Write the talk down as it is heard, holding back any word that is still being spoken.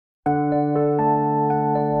All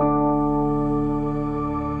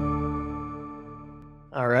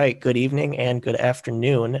right, good evening and good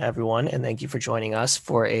afternoon, everyone, and thank you for joining us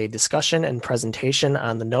for a discussion and presentation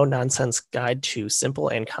on the no-nonsense guide to simple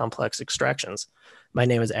and complex extractions. My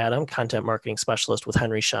name is Adam, Content Marketing Specialist with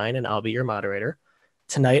Henry Schein, and I'll be your moderator.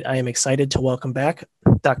 Tonight, I am excited to welcome back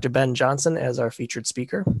Dr. Ben Johnson as our featured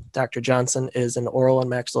speaker. Dr. Johnson is an oral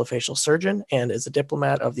and maxillofacial surgeon and is a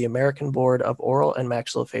diplomat of the American Board of Oral and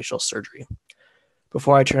Maxillofacial Surgery.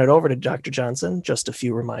 Before I turn it over to Dr. Johnson, just a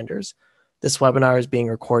few reminders. This webinar is being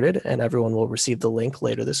recorded and everyone will receive the link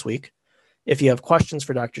later this week. If you have questions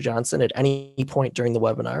for Dr. Johnson at any point during the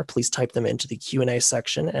webinar, please type them into the Q&A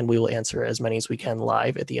section and we will answer as many as we can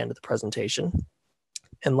live at the end of the presentation.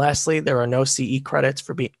 And lastly, there are no CE credits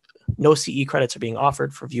are being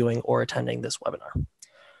offered for viewing or attending this webinar.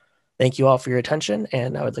 Thank you all for your attention,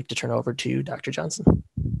 and I would like to turn over to Dr. Johnson.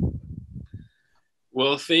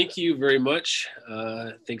 Well, thank you very much.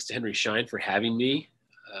 Thanks to Henry Schein for having me.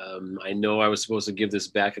 I know I was supposed to give this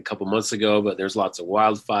back a couple months ago, but there's lots of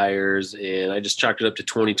wildfires and I just chalked it up to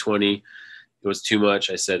 2020. It was too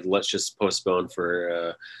much. I said, let's just postpone for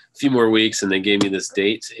a few more weeks, and they gave me this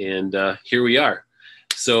date, and here we are.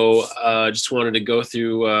 So just wanted to go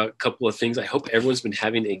through a couple of things. I hope everyone's been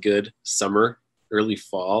having a good summer, early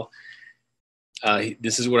fall.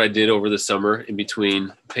 This is what I did over the summer in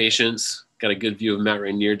between patients. Got a good view of Mount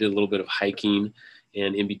Rainier, did a little bit of hiking,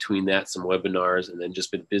 and in between that, some webinars, and then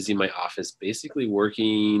just been busy in my office, basically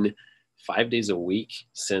working 5 days a week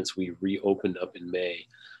since we reopened up in May.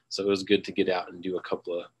 So it was good to get out and do a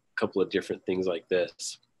couple of different things like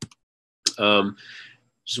this.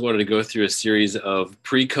 Just wanted to go through a series of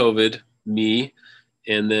pre-COVID me,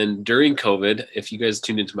 and then during COVID. If you guys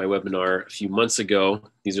tuned into my webinar a few months ago,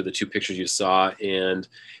 these are the two pictures you saw. And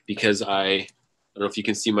because I don't know if you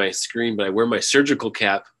can see my screen, but I wear my surgical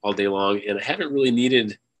cap all day long and I haven't really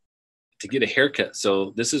needed to get a haircut.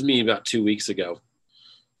 So this is me about 2 weeks ago.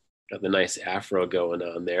 Got the nice afro going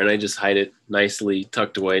on there, and I just hide it nicely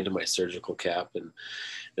tucked away into my surgical cap. And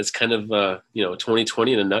it's kind of,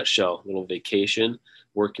 2020 in a nutshell, a little vacation,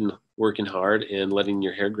 working hard and letting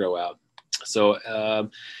your hair grow out. So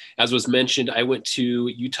as was mentioned, I went to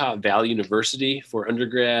Utah Valley University for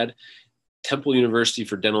undergrad, Temple University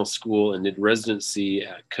for dental school, and did residency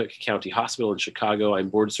at Cook County Hospital in Chicago. I'm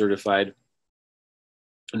board certified.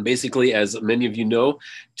 And basically, as many of you know,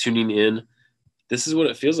 tuning in, this is what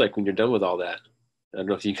it feels like when you're done with all that. I don't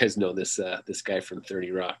know if you guys know this guy from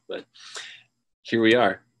 30 Rock, but here we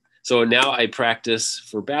are. So now I practice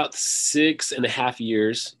for about 6.5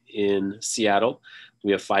 years in Seattle.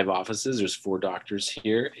 We have 5 offices. There's 4 doctors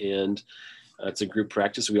here, and it's a group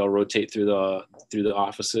practice. We all rotate through the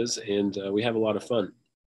offices, and we have a lot of fun.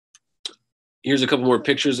 Here's a couple more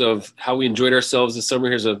pictures of how we enjoyed ourselves this summer.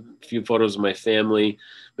 Here's a few photos of my family,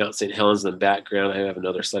 Mount St. Helens in the background. I have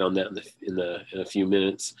another slide on that in a few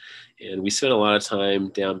minutes. And we spent a lot of time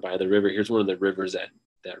down by the river. Here's one of the rivers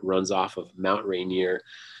that runs off of Mount Rainier,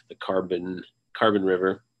 the Carbon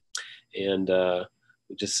River. And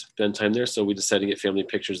we just spent time there. So we decided to get family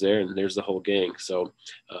pictures there, and there's the whole gang. So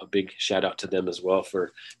a big shout out to them as well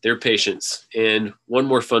for their patience. And one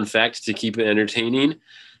more fun fact to keep it entertaining.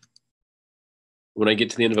 When I get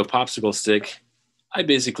to the end of a popsicle stick, I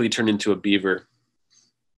basically turn into a beaver.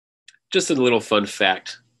 Just a little fun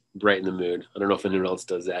fact, brighten the mood. I don't know if anyone else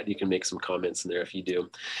does that. You can make some comments in there if you do.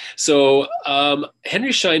 So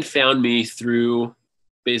Henry Schein found me through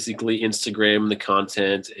basically Instagram, the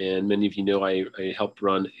content, and many of you know I helped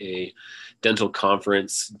run a dental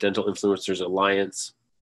conference, Dental Influencers Alliance.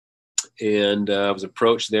 And I was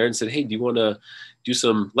approached there and said, hey, do you want to do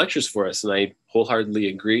some lectures for us? And I wholeheartedly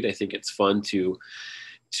agreed. I think it's fun to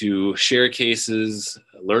share cases,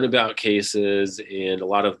 learn about cases, and a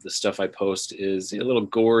lot of the stuff I post is a little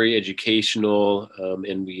gory, educational,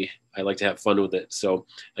 and I like to have fun with it. So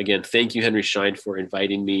again, thank you, Henry Schein, for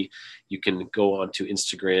inviting me. You can go on to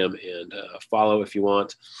Instagram and follow if you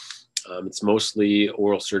want. It's mostly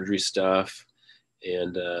oral surgery stuff,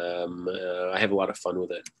 and I have a lot of fun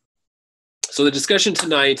with it. So the discussion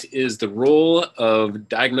tonight is the role of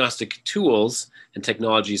diagnostic tools and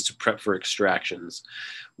technologies to prep for extractions.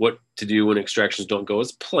 What to do when extractions don't go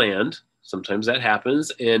as planned. Sometimes that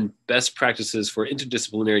happens. And best practices for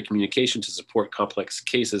interdisciplinary communication to support complex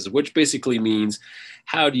cases, which basically means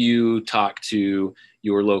how do you talk to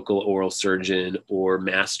your local oral surgeon or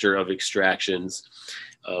master of extractions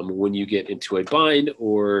when you get into a bind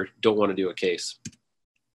or don't want to do a case.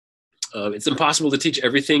 It's impossible to teach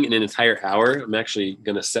everything in an entire hour. I'm actually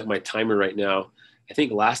going to set my timer right now. I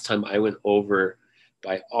think last time I went over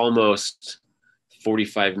by almost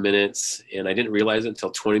 45 minutes. And I didn't realize it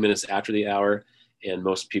until 20 minutes after the hour. And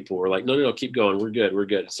most people were like, no, keep going. We're good. We're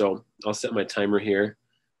good. So I'll set my timer here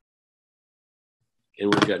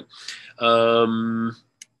and we're good.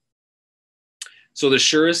 So the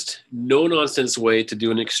surest, no nonsense way to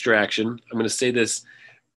do an extraction, I'm going to say this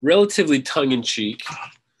relatively tongue in cheek,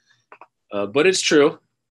 but it's true,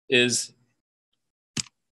 is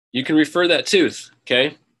you can refer that tooth.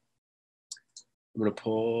 Okay. I'm going to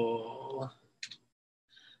pull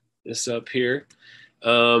this up here.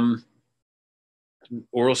 Oral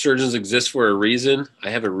surgeons exist for a reason.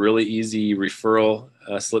 I have a really easy referral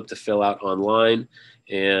slip to fill out online,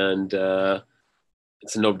 and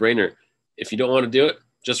it's a no-brainer. If you don't want to do it,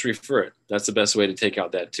 just refer it. That's the best way to take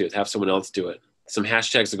out that tooth. Have someone else do it. Some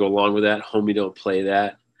hashtags to go along with that. Homie, don't play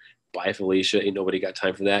that. Bye, Felicia. Ain't nobody got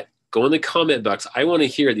time for that. Go in the comment box. I want to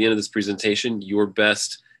hear at the end of this presentation your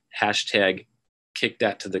best hashtag. Kick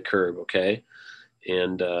that to the curb, okay?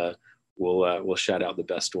 And we'll shout out the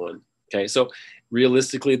best one. Okay, so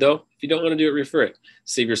realistically, though, if you don't want to do it, refer it.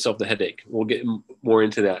 Save yourself the headache. We'll get more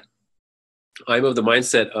into that. I'm of the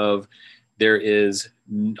mindset of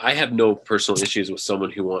I have no personal issues with someone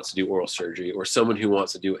who wants to do oral surgery or someone who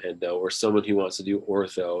wants to do endo or someone who wants to do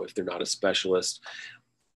ortho if they're not a specialist.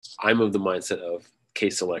 I'm of the mindset of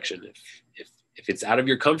case selection. If it's out of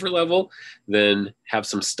your comfort level, then have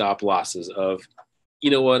some stop losses of, you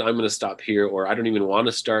know what, I'm going to stop here, or I don't even want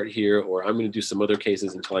to start here, or I'm going to do some other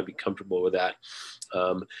cases until I be comfortable with that.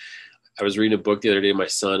 I was reading a book the other day, my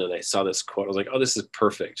son, and I saw this quote. I was like, oh, this is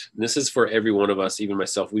perfect. And this is for every one of us, even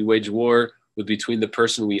myself. We wage war with between the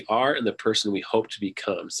person we are and the person we hope to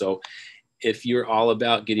become. So if you're all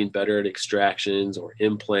about getting better at extractions or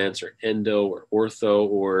implants or endo or ortho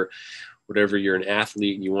or whatever, you're an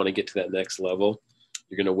athlete and you want to get to that next level,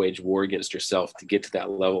 you're going to wage war against yourself to get to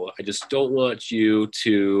that level. I just don't want you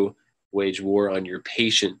to wage war on your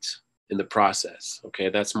patient in the process. Okay,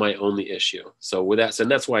 that's my only issue. So with that said,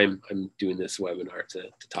 that's why I'm doing this webinar to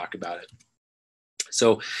talk about it.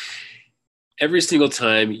 So every single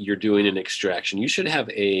time you're doing an extraction, you should have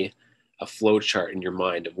a flow chart in your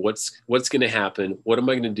mind of what's going to happen, what am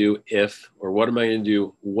I going to do if, or what am I going to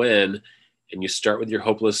do when. And you start with your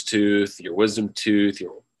hopeless tooth, your wisdom tooth,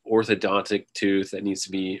 your orthodontic tooth that needs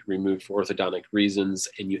to be removed for orthodontic reasons,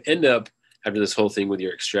 and you end up after this whole thing with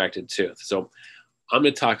your extracted tooth. So I'm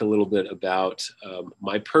going to talk a little bit about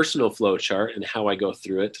my personal flow chart and how I go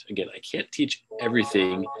through it. Again, I can't teach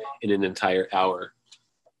everything in an entire hour.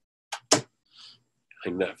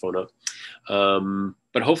 Hang that phone up.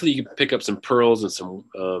 But hopefully you can pick up some pearls and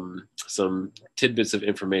some tidbits of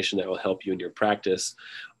information that will help you in your practice.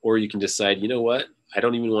 Or you can decide, you know what, I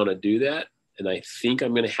don't even want to do that. And I think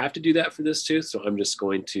I'm going to have to do that for this tooth. So I'm just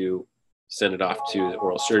going to send it off to the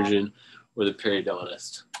oral surgeon or the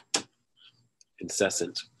periodontist.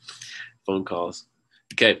 Incessant phone calls.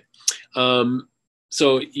 Okay.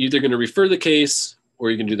 So you're either going to refer the case or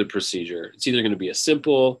you can do the procedure. It's either going to be a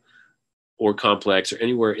simple or complex or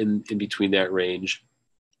anywhere in between that range.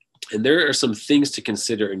 And there are some things to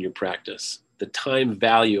consider in your practice. The time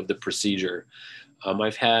value of the procedure.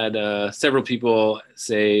 I've had several people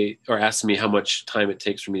say or ask me how much time it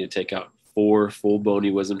takes for me to take out 4 full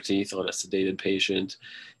bony wisdom teeth on a sedated patient.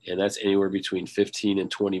 And that's anywhere between 15 and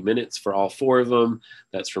 20 minutes for all 4 of them.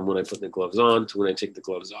 That's from when I put the gloves on to when I take the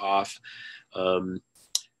gloves off.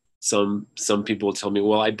 Some people will tell me,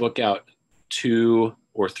 well, I book out 2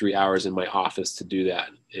 or 3 hours in my office to do that.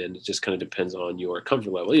 And it just kind of depends on your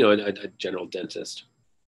comfort level, you know, a general dentist.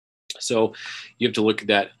 So you have to look at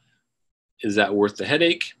that. Is that worth the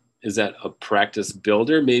headache? Is that a practice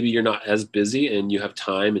builder? Maybe you're not as busy and you have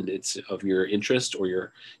time and it's of your interest, or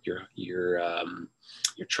you're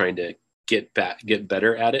trying to get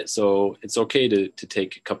better at it. So it's okay to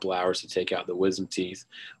take a couple hours to take out the wisdom teeth,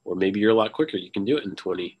 or maybe you're a lot quicker. You can do it in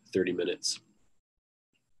 20, 30 minutes.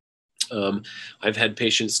 I've had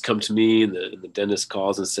patients come to me and the dentist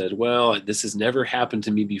calls and said, well, this has never happened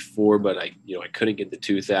to me before, but I couldn't get the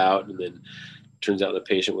tooth out. And then turns out the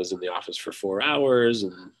patient was in the office for 4 hours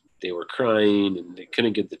and they were crying and they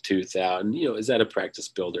couldn't get the tooth out. And, is that a practice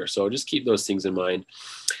builder? So just keep those things in mind.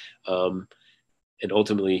 And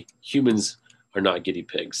ultimately, humans are not guinea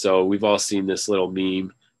pigs. So we've all seen this little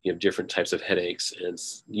meme. You have different types of headaches, and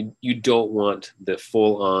you don't want the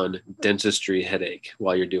full-on dentistry headache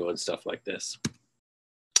while you're doing stuff like this.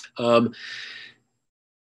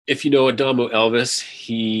 If you know Adamo Elvis,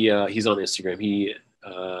 he's on Instagram. He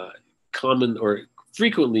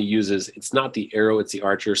frequently uses, it's not the arrow, it's the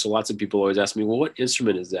archer. So lots of people always ask me, well, what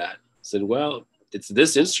instrument is that? I said, well, it's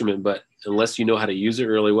this instrument, but unless you know how to use it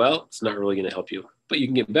really well, it's not really going to help you but you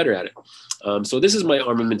can get better at it. So this is my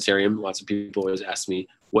armamentarium. Lots of people always ask me,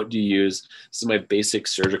 what do you use? This is my basic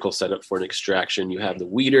surgical setup for an extraction. You have the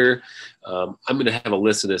weeder. I'm going to have a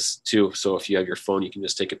list of this too. So if you have your phone, you can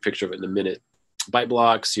just take a picture of it in a minute. Bite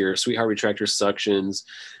blocks, your sweetheart retractor suctions,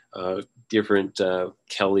 different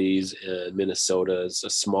Kellys and Minnesotas, a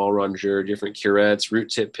small rongeur, different curettes, root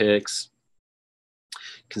tip picks.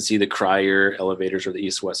 You can see the Cryer elevators or the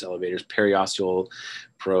east-west elevators, periosteal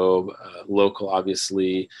probe, local,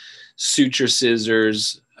 obviously, suture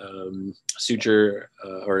scissors, suture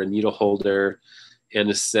or a needle holder,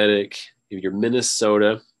 anesthetic. Your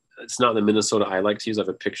Minnesota, it's not the Minnesota I like to use. I have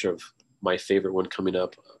a picture of my favorite one coming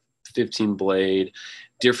up, 15 blade,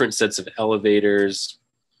 different sets of elevators,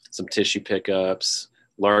 some tissue pickups,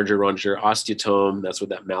 larger rongeur, osteotome. That's what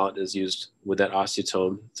that mallet is used with, that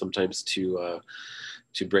osteotome, sometimes to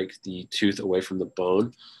break the tooth away from the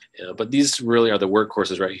bone. But these really are the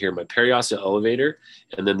workhorses right here, my periosteal elevator,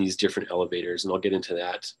 and then these different elevators. And I'll get into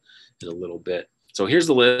that in a little bit. So here's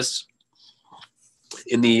the list.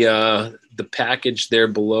 In the package there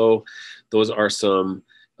below, those are some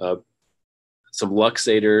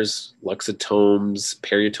luxators, luxatomes,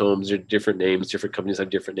 periotomes. They're different names. Different companies have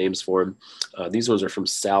different names for them. These ones are from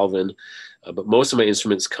Salvin, but most of my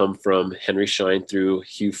instruments come from Henry Schein through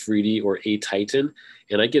Hugh Freedy or A Titan,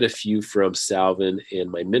 and I get a few from Salvin,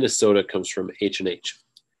 and my Minnesota comes from H&H.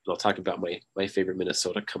 And I'll talk about my favorite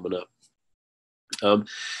Minnesota coming up.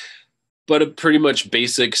 But a pretty much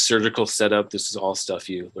basic surgical setup. This is all stuff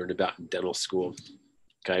you learned about in dental school.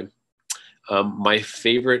 Okay. My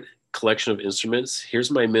favorite collection of instruments.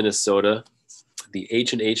 Here's my Minnesota, the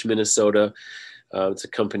H&H Minnesota. It's a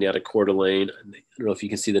company out of Coeur d'Alene. I don't know if you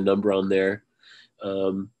can see the number on there,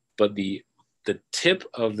 but the tip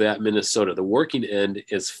of that Minnesota, the working end,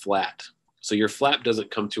 is flat. So your flap doesn't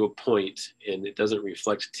come to a point and it doesn't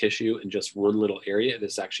reflect tissue in just one little area.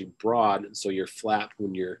 It's actually broad, and so your flap,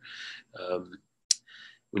 when you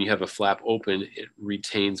have a flap open, it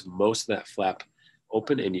retains most of that flap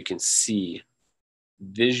open, and you can see.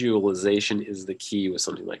 Visualization is the key with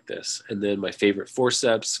something like this. And then my favorite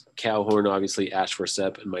forceps, cow horn, obviously, ash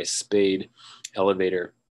forcep, and my spade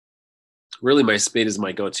elevator. Really, my spade is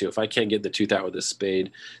my go-to. If I can't get the tooth out with a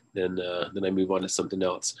spade, then I move on to something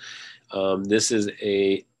else. This is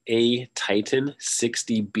a Titan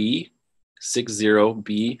 60B,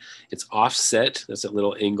 60B. It's offset. That's that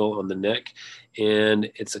little angle on the neck.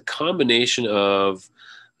 And it's a combination of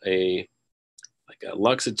a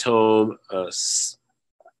luxatome,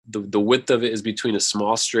 the width of it is between a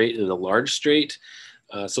small straight and a large straight.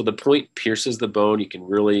 So the point pierces the bone. You can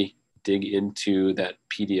really dig into that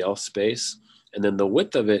PDL space. And then the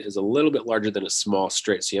width of it is a little bit larger than a small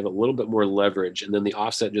straight. So you have a little bit more leverage. And then the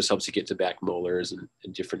offset just helps you get to back molars and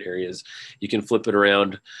in different areas. You can flip it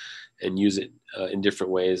around and use it in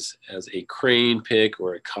different ways as a crane pick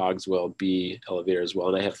or a Cogswell B elevator as well.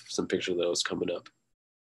 And I have some pictures of those coming up.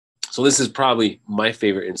 So this is probably my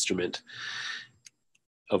favorite instrument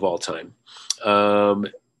of all time.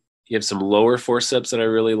 You have some lower forceps that I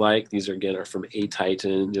really like. These are from A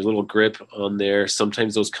Titan. There's a little grip on there.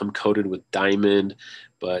 Sometimes those come coated with diamond,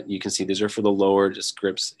 but you can see these are for the lower, just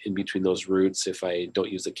grips in between those roots if I don't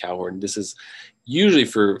use the cow horn. This is usually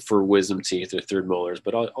for wisdom teeth or third molars,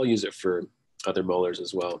 but I'll use it for other molars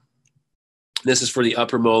as well. This is for the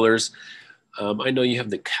upper molars. I know you have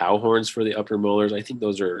the cow horns for the upper molars. I think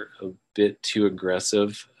those are a bit too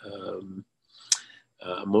aggressive.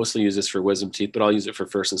 Mostly use this for wisdom teeth, but I'll use it for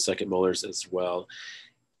first and second molars as well.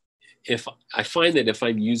 If I find that if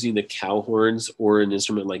I'm using the cow horns or an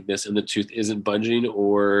instrument like this and the tooth isn't budging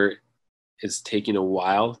or it's taking a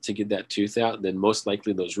while to get that tooth out, then most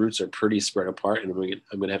likely those roots are pretty spread apart, and I'm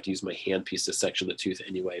going to have to use my handpiece to section the tooth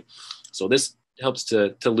anyway. So this helps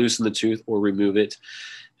to loosen the tooth or remove it.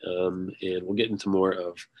 And we'll get into more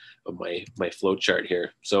of my flow chart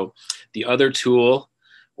here. So the other tool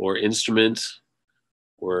or instrument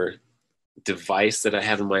or device that I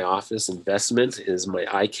have in my office, investment, is my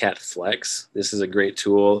iCat Flex. This is a great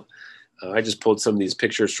tool. I just pulled some of these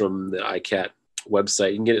pictures from the iCat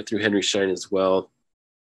website. You can get it through Henry Schein as well.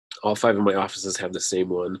 All 5 of my offices have the same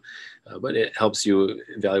one, but it helps you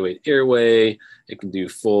evaluate airway. It can do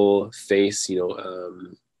full face,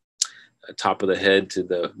 top of the head to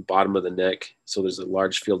the bottom of the neck. So there's a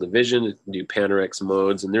large field of vision. It can do Panorex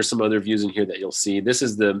modes, and there's some other views in here that you'll see. This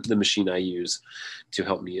is the machine I use to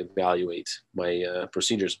help me evaluate my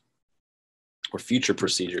procedures or future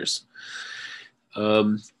procedures.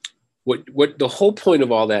 What the whole point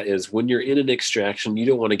of all that is, when you're in an extraction, you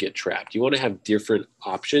don't want to get trapped. You want to have different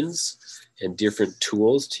options and different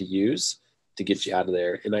tools to use to get you out of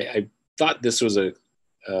there. And I thought this was a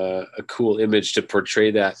a cool image to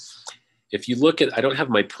portray that. If you look at, I don't have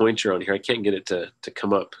my pointer on here. I can't get it to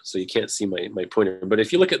come up, so you can't see my pointer. But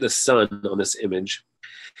if you look at the sun on this image,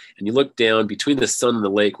 and you look down between the sun and the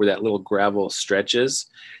lake where that little gravel stretches,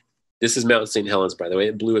 this is Mount St. Helens, by the way.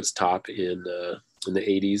 It blew its top in the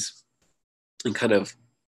 80s and kind of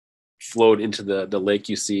flowed into the lake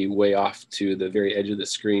you see way off to the very edge of the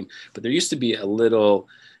screen. But there used to be a little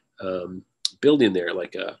building there,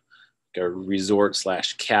 like a resort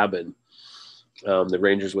 / cabin. The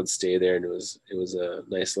Rangers would stay there, and it was a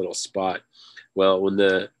nice little spot. Well, when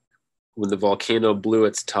the volcano blew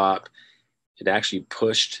its top, it actually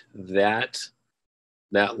pushed that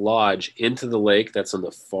lodge into the lake. That's on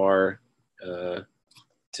the far,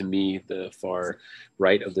 to me, the far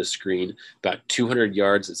right of the screen. About 200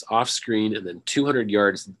 yards is off screen, and then 200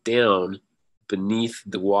 yards down beneath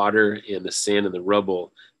the water and the sand and the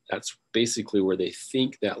rubble, that's basically where they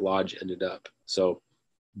think that lodge ended up. So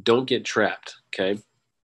don't get trapped, okay?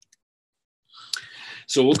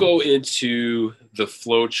 So we'll go into the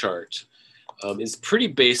flow chart. It's pretty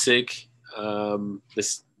basic.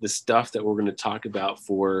 The stuff that we're going to talk about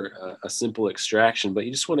for a simple extraction, but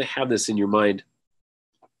you just want to have this in your mind.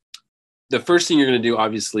 The first thing you're going to do,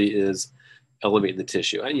 obviously, is elevate the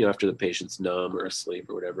tissue. After the patient's numb or asleep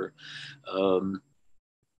or whatever.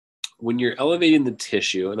 When you're elevating the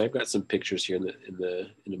tissue, and I've got some pictures here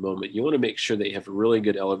in a moment, you want to make sure that you have really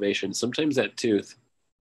good elevation. Sometimes that tooth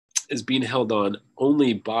is being held on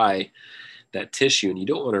only by that tissue, and you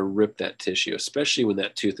don't want to rip that tissue, especially when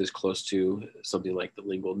that tooth is close to something like the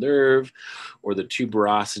lingual nerve or the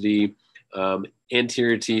tuberosity.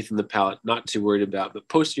 Anterior teeth in the palate, not too worried about, but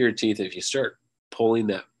posterior teeth, if you start pulling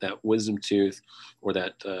that wisdom tooth or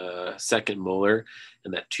that second molar,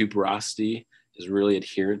 and that tuberosity is really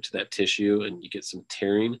adherent to that tissue, and you get some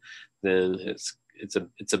tearing, then it's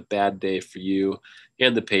a bad day for you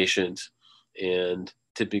and the patient. And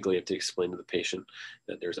typically you have to explain to the patient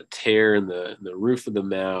that there's a tear in the roof of the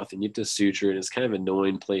mouth, and you have to suture, and it's kind of an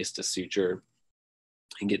annoying place to suture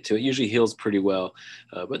and get to. It usually heals pretty well,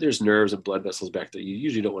 but there's nerves and blood vessels back there you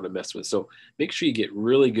usually don't want to mess with. So make sure you get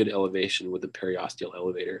really good elevation with the periosteal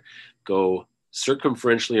elevator. Go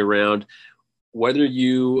circumferentially around. Whether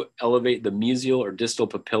you elevate the mesial or distal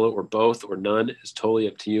papilla or both or none is totally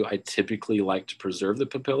up to you. I typically like to preserve the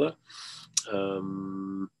papilla,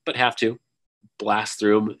 but have to blast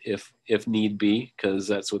through them if need be, because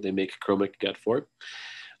that's what they make a chromic gut for.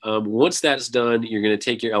 Once that's done, you're going to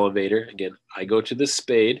take your elevator. Again, I go to the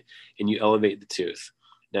spade and you elevate the tooth.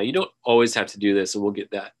 Now, you don't always have to do this, and we'll get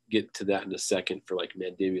to that in a second for like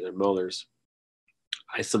mandibular molars.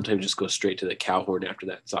 I sometimes just go straight to the cow horn after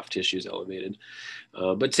that soft tissue is elevated.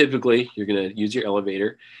 But typically, you're going to use your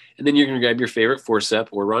elevator, and then you're going to grab your favorite forceps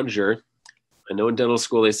or rongeur. I know in dental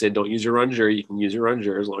school they said don't use your rongeur. You can use your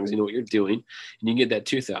rongeur as long as you know what you're doing, and you can get that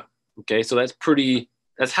tooth out. Okay, so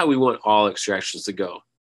that's how we want all extractions to go.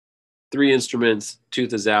 3 instruments,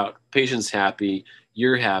 tooth is out, patient's happy,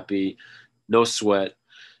 you're happy, no sweat,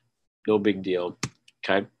 no big deal.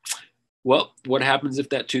 Okay. Well, what happens if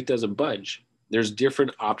that tooth doesn't budge? There's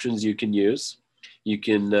different options you can use. You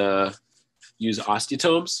can use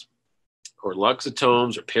osteotomes or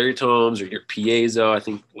luxotomes or peritomes or your piezo. I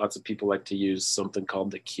think lots of people like to use something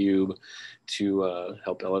called the cube to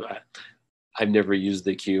help elevate. I've never used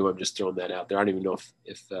the cube. I'm just throwing that out there. I don't even know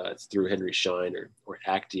if it's through Henry Schein or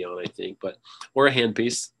Acteon, I think, or a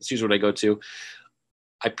handpiece. That's usually what I go to.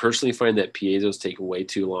 I personally find that piezos take way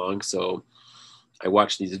too long. So I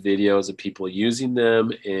watch these videos of people using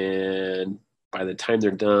them, and by the time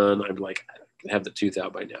they're done, I'm like, I can have the tooth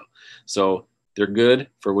out by now. So they're good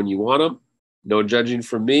for when you want them. No judging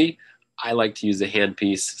from me. I like to use the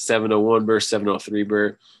handpiece, 701 burr, 703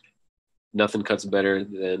 burr. Nothing cuts better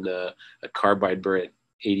than a carbide burr at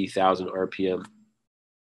 80,000 RPM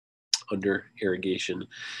under irrigation.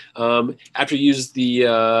 After you use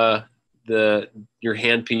your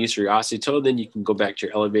handpiece or your osteotome, then you can go back to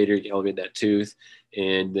your elevator, you elevate that tooth,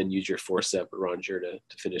 and then use your forceps or rongeur to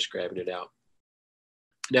finish grabbing it out.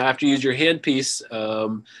 Now, after you use your handpiece,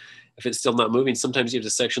 if it's still not moving, sometimes you have to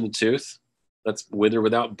section the tooth. That's with or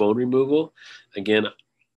without bone removal. Again,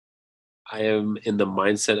 I am in the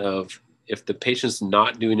mindset of if the patient's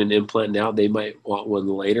not doing an implant now, they might want one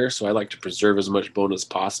later. So I like to preserve as much bone as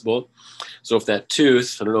possible. So if that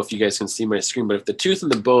tooth, I don't know if you guys can see my screen, but if the tooth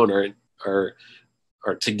and the bone are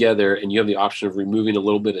together and you have the option of removing a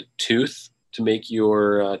little bit of tooth to make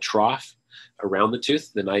your trough around the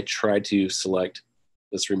tooth, then I try to select,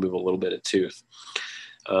 let's remove a little bit of tooth.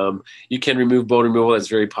 You can remove bone removal. That's a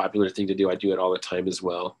very popular thing to do. I do it all the time as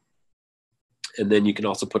well. And then you can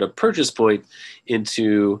also put a purchase point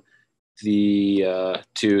into the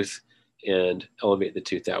tooth and elevate the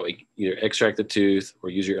tooth that way. Either extract the tooth or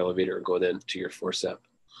use your elevator or go then to your forceps.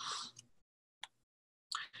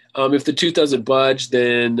 If the tooth doesn't budge,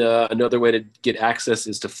 then another way to get access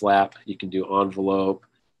is to flap. You can do envelope,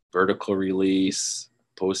 vertical release,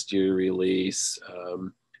 posterior release.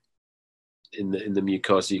 In the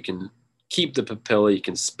mucosa, you can keep the papilla, you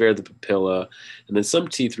can spare the papilla, and then some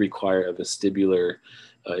teeth require a vestibular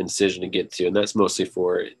incision to get to, and that's mostly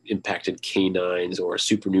for impacted canines or a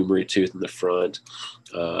supernumerary tooth in the front,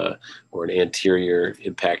 or an anterior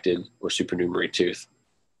impacted or supernumerary tooth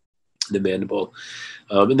in the mandible.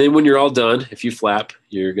 And then when you're all done, if you flap,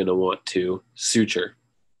 you're going to want to suture.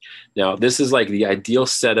 Now, this is like the ideal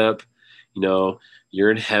setup. You know,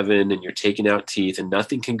 you're in heaven and you're taking out teeth and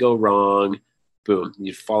nothing can go wrong. Boom,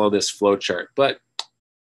 you follow this flow chart. But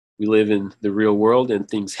we live in the real world and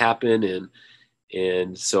things happen.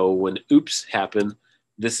 And so when oops happen,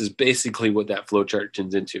 this is basically what that flow chart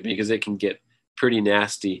turns into, because it can get pretty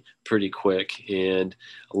nasty pretty quick, and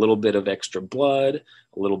a little bit of extra blood,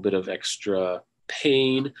 a little bit of extra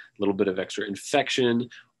pain, a little bit of extra infection,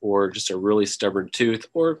 or just a really stubborn tooth,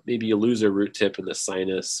 or maybe you lose a root tip in the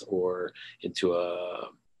sinus or into a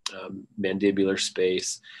mandibular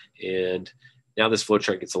space. And now this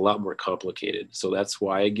flowchart gets a lot more complicated. So that's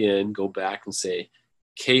why, again, go back and say,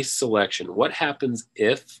 case selection. What happens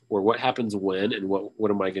if, or what happens when, and what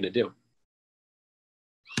am I going to do?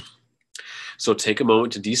 So take a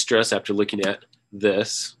moment to de-stress after looking at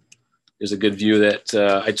this. There's a good view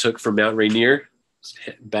that I took from Mount Rainier,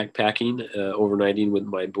 backpacking, overnighting with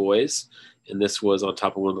my boys. And this was on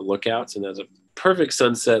top of one of the lookouts. And there's a perfect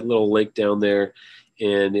sunset, little lake down there.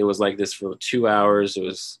 And it was like this for 2 hours. It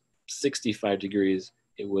was 65 degrees.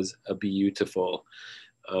 It was a beautiful.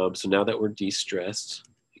 So now that we're de-stressed,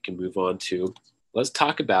 we can move on to, let's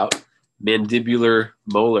talk about mandibular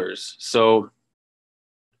molars. So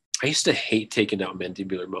I used to hate taking out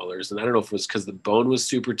mandibular molars, and I don't know if it was because the bone was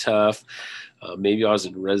super tough. Maybe I was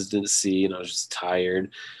in residency and I was just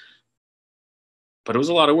tired. But it was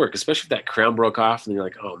a lot of work, especially if that crown broke off and you're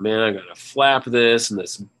like, oh man, I gotta flap this, and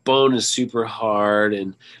this bone is super hard,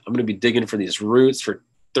 and I'm gonna be digging for these roots for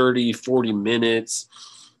 30, 40 minutes.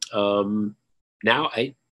 Now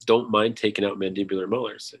I don't mind taking out mandibular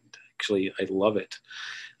molars. Actually, I love it.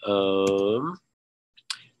 The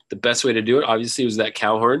best way to do it, obviously, was that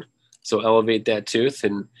cow horn. So elevate that tooth,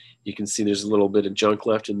 and you can see there's a little bit of junk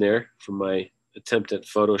left in there from my attempt at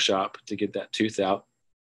Photoshop to get that tooth out.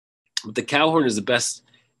 But the cow horn is the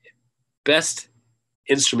best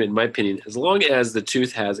instrument, in my opinion, as long as the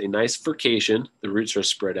tooth has a nice furcation, the roots are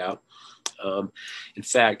spread out. In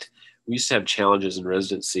fact, we used to have challenges in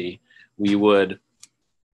residency. We would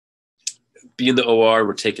be in the OR,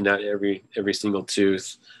 we're taking out every single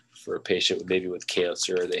tooth for a patient maybe with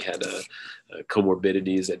cancer. They had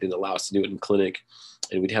comorbidities that didn't allow us to do it in clinic.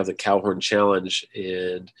 And we'd have the cow horn challenge,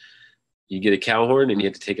 and you get a cow horn and you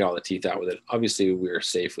have to take all the teeth out with it. Obviously we were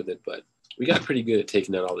safe with it, but we got pretty good at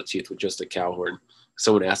taking out all the teeth with just a cow horn.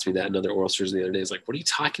 Someone asked me that in other oral surgeons the other day. It's like, what are you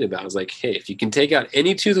talking about? I was like, hey, if you can take out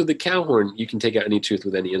any tooth with a cow horn, you can take out any tooth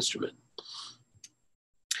with any instrument.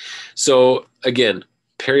 So again,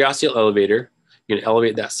 periosteal elevator, you're gonna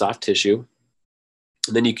elevate that soft tissue.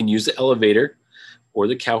 And then you can use the elevator or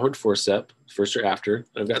the cow horn forceps, first or after.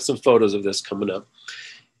 I've got some photos of this coming up.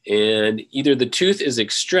 And either the tooth is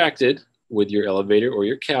extracted with your elevator or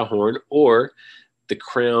your cow horn, or the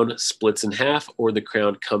crown splits in half, or the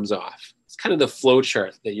crown comes off. It's kind of the flow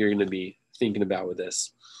chart that you're going to be thinking about with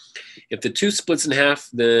this. If the tooth splits in half,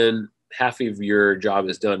 then half of your job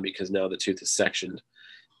is done, because now the tooth is sectioned.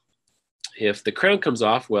 If the crown comes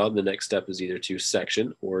off, well, the next step is either to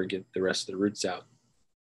section or get the rest of the roots out.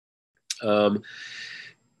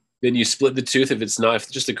 Then you split the tooth. If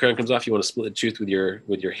just the crown comes off, you want to split the tooth with your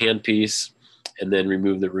handpiece, and then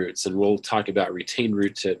remove the roots. And we'll talk about retained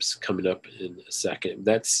root tips coming up in a second.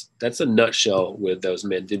 That's a nutshell with those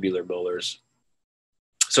mandibular molars.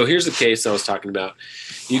 So here's the case I was talking about.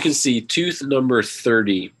 You can see tooth number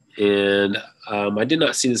 30. And I did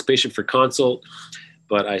not see this patient for consult,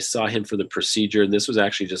 but I saw him for the procedure. And this was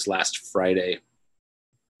actually just last Friday.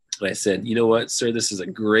 And I said, you know what, sir, this is a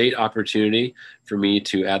great opportunity for me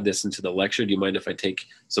to add this into the lecture. Do you mind if I take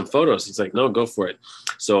some photos? He's like, no, go for it.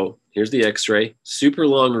 So here's the x-ray, super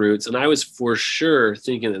long roots. And I was for sure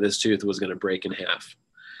thinking that this tooth was going to break in half.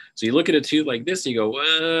 So you look at a tooth like this and you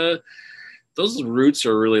go, those roots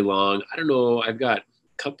are really long. I don't know. I've got a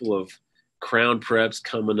couple of crown preps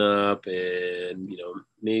coming up, and,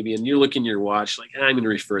 maybe, and you're looking at your watch like, I'm going to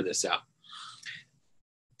refer this out.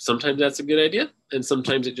 Sometimes that's a good idea, and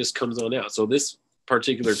sometimes it just comes on out. So this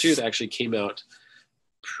particular tooth actually came out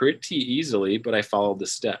pretty easily, but I followed the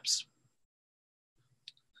steps.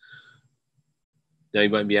 Now you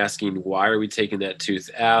might be asking, why are we taking that tooth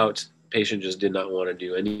out? Patient just did not want to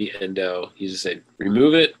do any endo. He just said,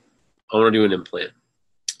 remove it. I want to do an implant.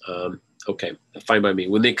 Okay, fine by me.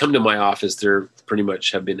 When they come to my office, they're pretty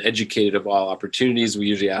much have been educated of all opportunities. We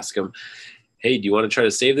usually ask them, hey, do you want to try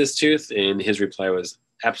to save this tooth? And his reply was,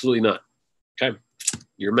 absolutely not. Okay,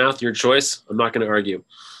 your mouth, your choice. I'm not going to argue.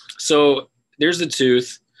 So there's the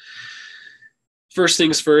tooth. First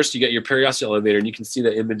things first, you got your periodontal elevator, and you can see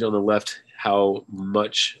that image on the left, how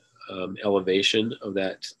much elevation of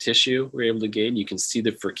that tissue we're able to gain. You can see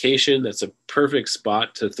the furcation. That's a perfect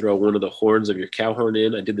spot to throw one of the horns of your cow horn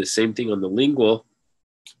in. I did the same thing on the lingual.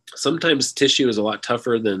 Sometimes tissue is a lot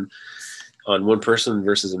tougher than on one person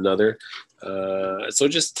versus another. So it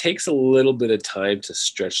just takes a little bit of time to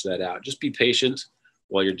stretch that out. Just be patient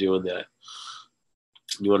while you're doing that.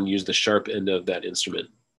 You want to use the sharp end of that instrument.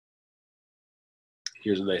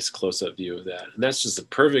 Here's a nice close-up view of that. And that's just a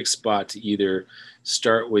perfect spot to either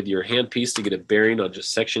start with your handpiece to get a bearing on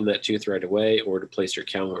just sectioning that tooth right away, or to place your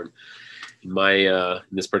cow horn. In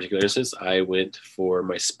this particular instance, I went for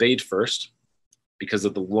my spade first because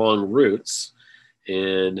of the long roots.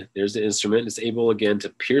 And there's the instrument. It's able, again, to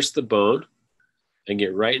pierce the bone and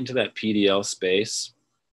get right into that PDL space.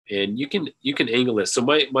 And you can angle this. So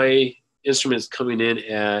my instrument is coming in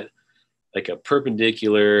at like a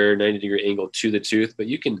perpendicular 90-degree angle to the tooth, but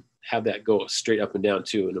you can have that go straight up and down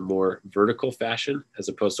too in a more vertical fashion as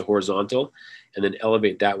opposed to horizontal, and then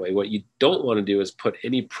elevate that way. What you don't want to do is put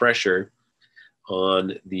any pressure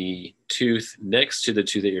on the tooth next to the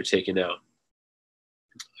tooth that you're taking out.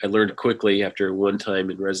 I learned quickly after one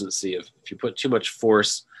time in residency, if you put too much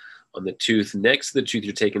force on the tooth next to the tooth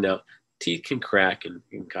you're taking out, teeth can crack and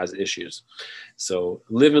cause issues. So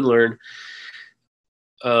live and learn.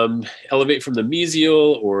 Elevate from the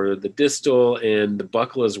mesial or the distal and the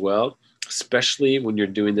buccal as well, especially when you're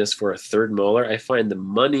doing this for a third molar. I find the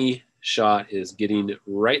money shot is getting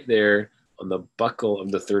right there on the buccal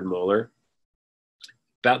of the third molar,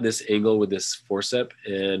 about this angle with this forceps,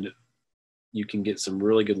 and you can get some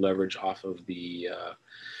really good leverage off of the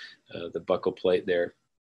buccal plate there.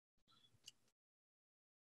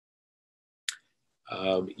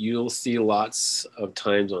 You'll see lots of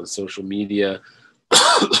times on social media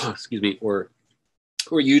excuse me, or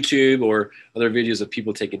YouTube or other videos of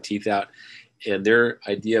people taking teeth out, and their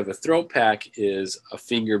idea of a throat pack is a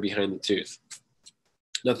finger behind the tooth.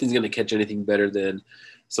 Nothing's going to catch anything better than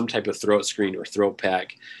some type of throat screen or throat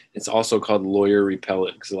pack. It's also called lawyer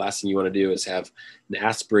repellent, because the last thing you want to do is have an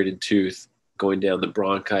aspirated tooth going down the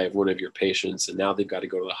bronchi of one of your patients, and now they've got to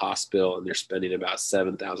go to the hospital and they're spending about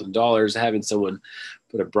 $7,000 having someone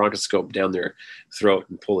put a bronchoscope down their throat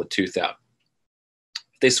and pull a tooth out.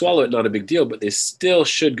 They swallow it, not a big deal, but they still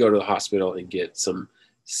should go to the hospital and get some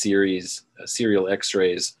serial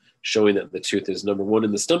x-rays showing that the tooth is, number one,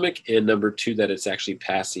 in the stomach, and number two, that it's actually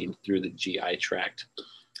passing through the GI tract.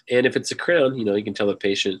 And if it's a crown, you can tell the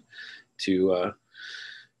patient to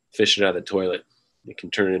fish it out of the toilet. It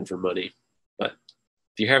can turn it in for money. But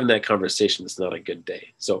if you're having that conversation, it's not a good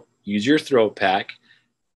day. So use your throat pack.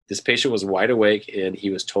 This patient was wide awake and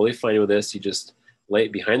he was totally fine with this. You just lay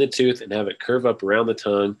it behind the tooth and have it curve up around the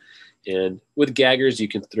tongue. And with gaggers, you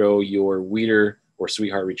can throw your Weeder or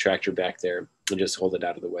Sweetheart retractor back there and just hold it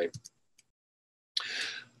out of the way.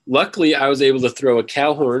 Luckily, I was able to throw a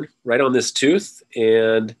cow horn right on this tooth.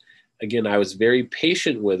 And again, I was very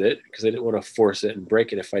patient with it because I didn't want to force it and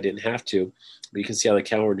break it if I didn't have to. But you can see how the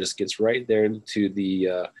cow horn just gets right there into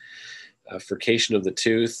the furcation of the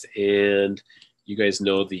tooth. And you guys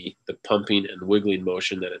know the pumping and wiggling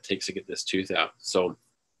motion that it takes to get this tooth out. So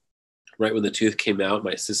right when the tooth came out,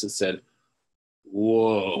 my assistant said,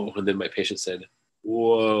 whoa. And then my patient said,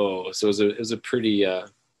 whoa. So it was a pretty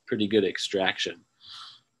good extraction.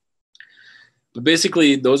 But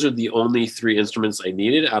basically, those are the only 3 instruments I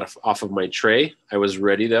needed off of my tray. I was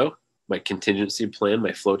ready, though. My contingency plan,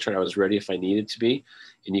 my flow chart, I was ready if I needed to be.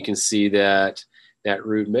 And you can see that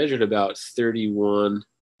root measured about 31,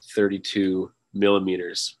 32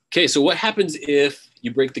 millimeters. Okay, so what happens if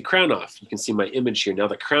you break the crown off? You can see my image here. Now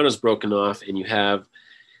the crown is broken off and you have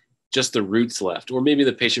just the roots left. Or maybe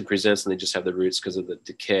the patient presents and they just have the roots because of the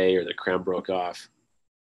decay or the crown broke off.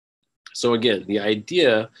 So again, the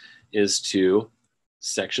idea is to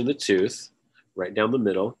section the tooth right down the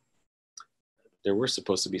middle. There were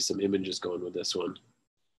supposed to be some images going with this one.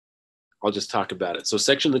 I'll just talk about it. So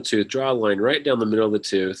section the tooth, draw a line right down the middle of the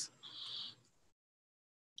tooth.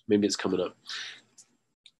 Maybe it's coming up.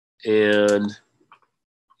 And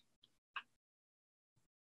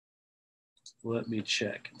let me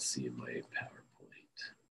check and see in my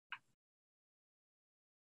PowerPoint.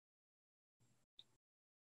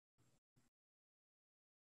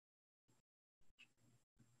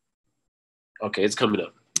 Okay, it's coming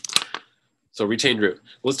up. So retained root.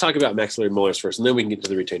 Let's talk about maxillary molars first, and then we can get to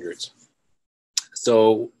the retained roots.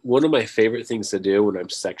 So one of my favorite things to do when I'm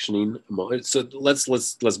sectioning a molar, so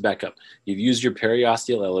let's back up. You've used your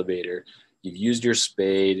periosteal elevator, you've used your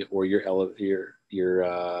spade or your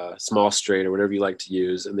small straight or whatever you like to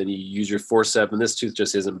use, and then you use your forceps, and this tooth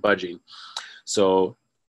just isn't budging. So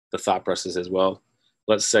the thought process is, well,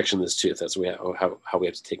 let's section this tooth. That's how we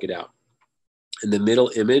have to take it out. In the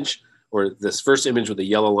middle image, or this first image with the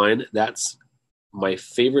yellow line, that's my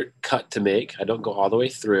favorite cut to make. I don't go all the way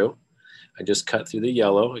through. I just cut through the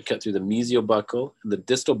yellow. I cut through the mesial buccal and the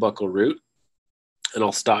distal buccal root, and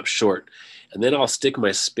I'll stop short. And then I'll stick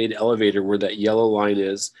my spade elevator where that yellow line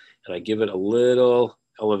is, and I give it a little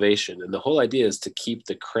elevation. And the whole idea is to keep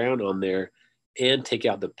the crown on there and take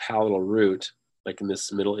out the palatal root, like in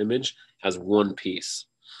this middle image, as one piece.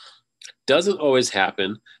 Doesn't always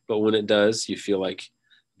happen, but when it does, you feel like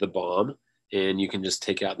the bomb, and you can just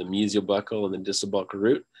take out the mesial buccal and the distal buccal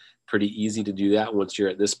root. Pretty easy to do that once you're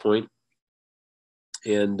at this point.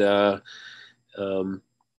 And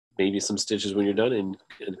maybe some stitches when you're done,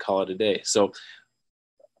 and call it a day. So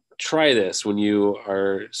try this when you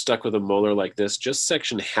are stuck with a molar like this. Just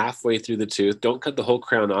section halfway through the tooth. Don't cut the whole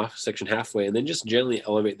crown off, section halfway, and then just gently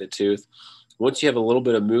elevate the tooth. Once you have a little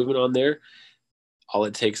bit of movement on there, all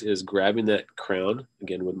it takes is grabbing that crown,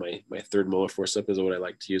 again with my third molar forceps is what I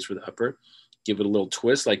like to use for the upper. Give it a little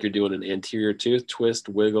twist like you're doing an anterior tooth, twist,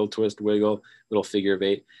 wiggle, little figure of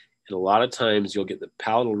 8. And a lot of times you'll get the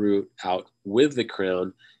palatal root out with the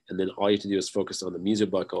crown, and then all you have to do is focus on the mesial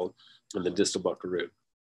buccal and the distal buccal root.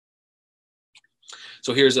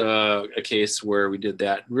 So here's a case where we did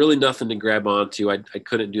that. Really nothing to grab onto. I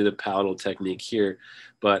couldn't do the palatal technique here,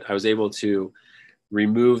 but I was able to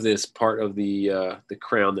remove this part of the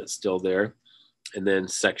crown that's still there, and then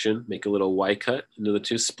section, make a little Y cut into the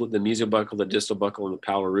tooth, split the mesial buccal, the distal buccal, and the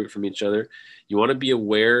palatal root from each other. You want to be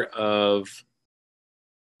aware of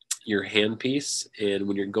your handpiece, and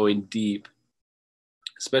when you're going deep,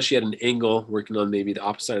 especially at an angle, working on maybe the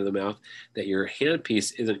opposite side of the mouth, that your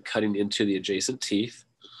handpiece isn't cutting into the adjacent teeth.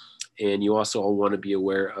 And you also want to be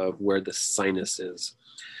aware of where the sinus is.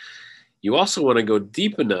 You also want to go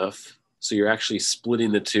deep enough so you're actually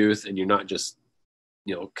splitting the tooth, and you're not just,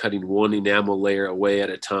 cutting one enamel layer away at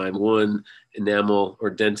a time, one enamel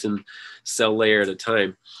or dentin cell layer at a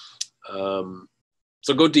time.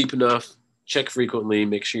 So go deep enough, check frequently,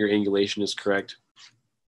 make sure your angulation is correct.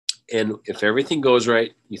 And if everything goes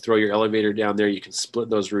right, you throw your elevator down there, you can split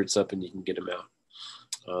those roots up and you can get them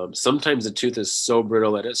out. Sometimes the tooth is so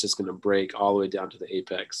brittle that it's just going to break all the way down to the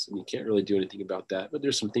apex, and you can't really do anything about that. But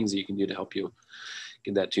there's some things that you can do to help you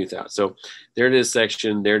get that tooth out. So there it is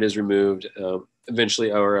sectioned, there it is removed.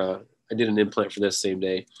 Eventually, I did an implant for this same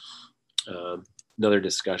day. Another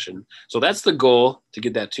discussion. So that's the goal, to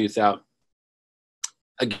get that tooth out.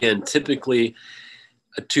 Again, typically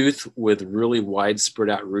a tooth with really wide spread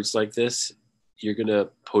out roots like this, you're going to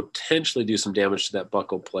potentially do some damage to that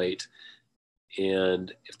buccal plate.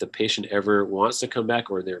 And if the patient ever wants to come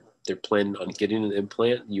back, or they're planning on getting an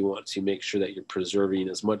implant, you want to make sure that you're preserving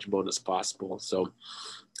as much bone as possible. So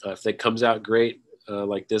if that comes out great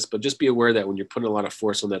like this, but just be aware that when you're putting a lot of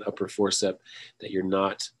force on that upper forceps, that you're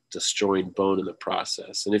not destroying bone in the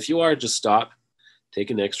process. And if you are, just stop, take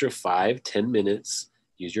an extra 5-10 minutes,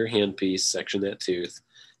 use your handpiece, section that tooth,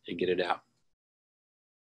 and get it out.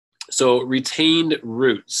 So retained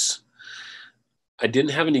roots. I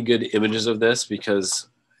didn't have any good images of this because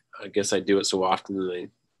I guess I do it so often that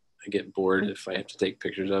I get bored if I have to take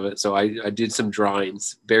pictures of it. So I did some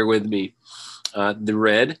drawings. Bear with me. The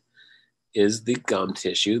red is the gum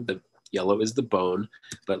tissue. The yellow is the bone.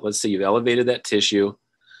 But let's say you've elevated that tissue.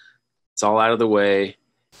 It's all out of the way.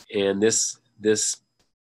 And this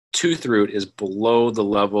tooth root is below the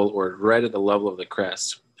level, or right at the level of the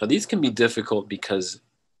crest. Now these can be difficult because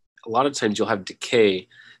a lot of times you'll have decay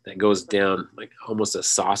that goes down like almost a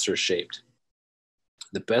saucer shaped.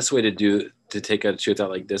 The best way to take out a tooth out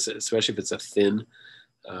like this, especially if it's a thin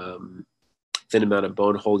amount of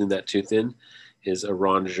bone holding that tooth in, is a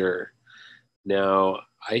rongeur. Now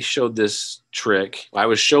I was shown this trick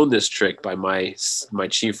by my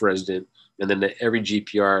chief resident. And then every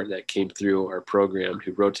GPR that came through our program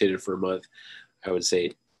who rotated for a month, I would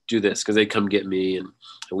say, do this, because they come get me. And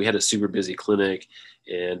we had a super busy clinic.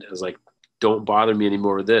 And I was like, don't bother me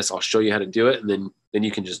anymore with this. I'll show you how to do it. And then you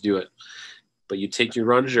can just do it. But you take your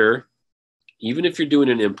rongeur, even if you're doing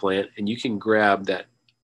an implant, and you can grab that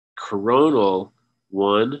coronal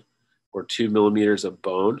 1 or 2 millimeters of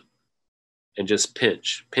bone and just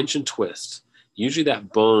pinch and twist. Usually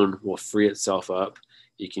that bone will free itself up.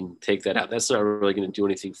 You can take that out. That's not really going to do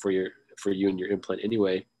anything for for you and your implant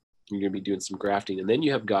anyway. You're going to be doing some grafting, and then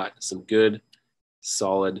you have got some good,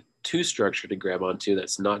 solid tooth structure to grab onto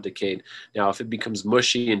that's not decayed. Now, if it becomes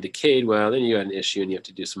mushy and decayed, well, then you got an issue and you have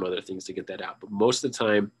to do some other things to get that out. But most of the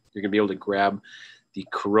time, you're going to be able to grab the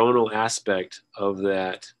coronal aspect of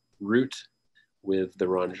that root with the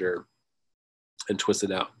rongeur and twist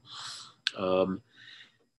it out.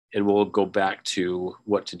 And we'll go back to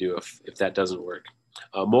what to do if that doesn't work.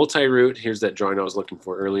 Multi-root, here's that drawing I was looking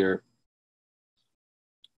for earlier.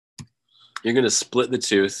 You're going to split the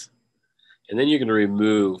tooth, and then you're going to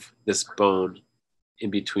remove this bone in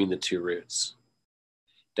between the two roots.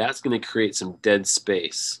 That's going to create some dead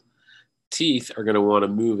space. Teeth are going to want to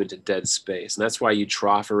move into dead space, and that's why you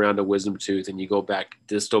trough around a wisdom tooth and you go back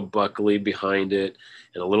distal buccally behind it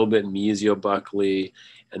and a little bit mesial buccally,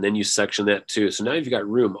 and then you section that tooth. So now you've got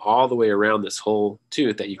room all the way around this whole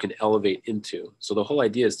tooth that you can elevate into. So the whole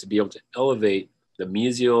idea is to be able to elevate the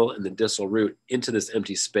mesial and the distal root into this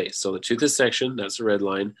empty space. So the tooth is sectioned, that's the red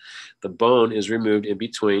line. The bone is removed in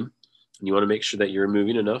between, and you want to make sure that you're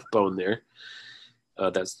removing enough bone there.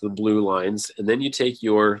 That's the blue lines. And then you take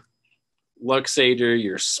your luxator,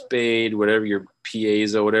 your spade, whatever, your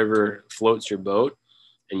piezo, whatever floats your boat,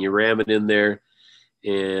 and you ram it in there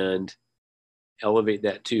and elevate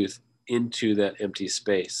that tooth into that empty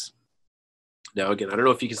space. Now, again, I don't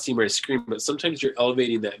know if you can see my screen, but sometimes you're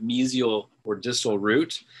elevating that mesial or distal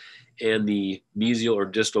root, and the mesial or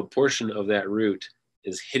distal portion of that root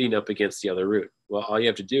is hitting up against the other root. Well, all you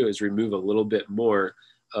have to do is remove a little bit more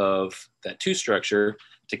of that tooth structure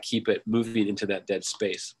to keep it moving into that dead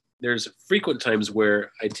space. There's frequent times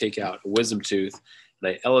where I take out a wisdom tooth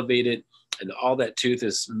and I elevate it, and all that tooth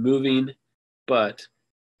is moving, but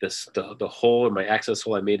the hole, or my access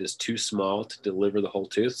hole I made, is too small to deliver the whole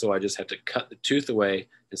tooth. So I just have to cut the tooth away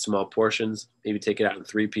in small portions, maybe take it out in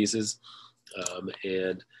 3 pieces.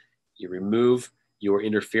 And you remove your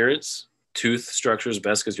interference. Tooth structure is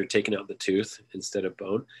best because you're taking out the tooth instead of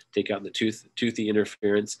bone. Take out the toothy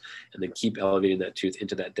interference, and then keep elevating that tooth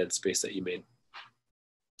into that dead space that you made.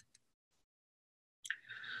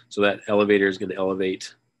 So that elevator is going to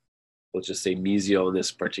elevate, let's just say mesial in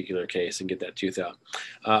this particular case, and get that tooth out.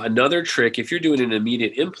 Another trick, if you're doing an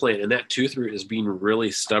immediate implant and that tooth root is being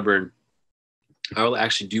really stubborn, I will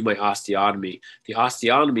actually do my osteotomy. The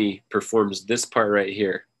osteotomy performs this part right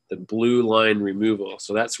here, the blue line removal.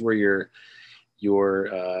 So that's where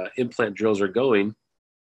your implant drills are going,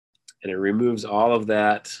 and it removes all of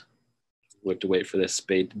that. We have to wait for this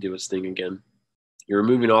spade to do its thing again. You're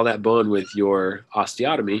removing all that bone with your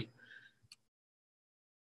osteotomy.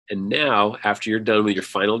 And now, after you're done with your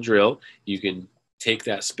final drill, you can take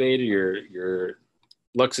that spade or your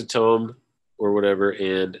luxatome or whatever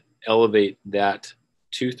and elevate that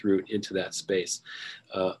tooth root into that space.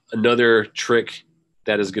 Another trick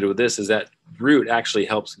that is good with this is that root actually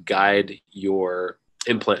helps guide your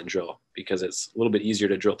implant drill, because it's a little bit easier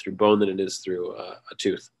to drill through bone than it is through a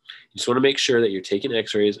tooth. You just want to make sure that you're taking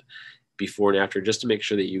x-rays before and after, just to make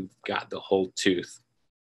sure that you've got the whole tooth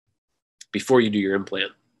before you do your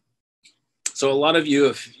implant. So a lot of you,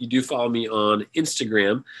 if you do follow me on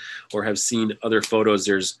Instagram or have seen other photos,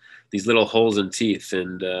 there's these little holes in teeth,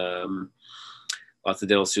 and lots of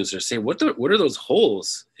dental students are saying, what are those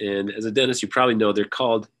holes? And as a dentist, you probably know they're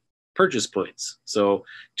called purchase points. So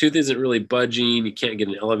tooth isn't really budging, you can't get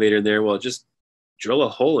an elevator in there. Well, just drill a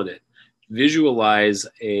hole in it. Visualize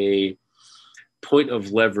a point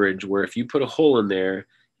of leverage where if you put a hole in there and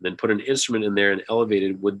then put an instrument in there and elevate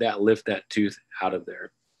it, would that lift that tooth out of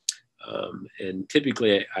there? And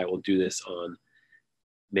typically I will do this on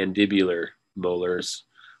mandibular molars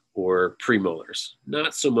or premolars,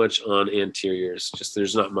 not so much on anteriors, just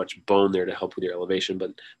there's not much bone there to help with your elevation,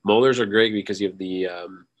 but molars are great because you have the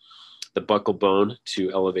buccal bone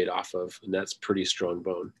to elevate off of, and that's pretty strong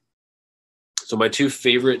bone. So my 2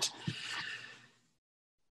 favorite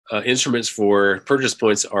instruments for purchase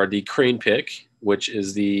points are the crane pick, which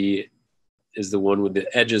is the one with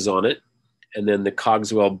the edges on it, and then the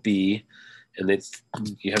Cogswell B, and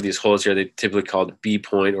you have these holes here. They typically called B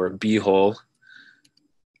point or B hole.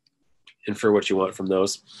 Infer what you want from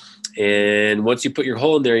those. And once you put your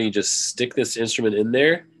hole in there, you just stick this instrument in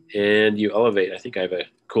there and you elevate. I think I have a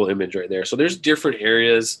cool image right there. So there's different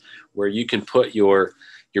areas where you can put your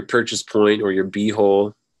purchase point or your B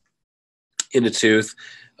hole in the tooth.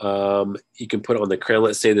 You can put it on the crown.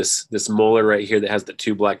 Let's say this molar right here that has the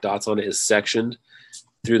 2 black dots on it is sectioned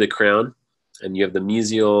through the crown, and you have the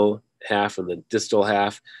mesial half and the distal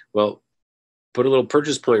half. Well, put a little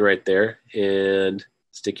purchase point right there and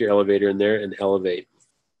stick your elevator in there and elevate.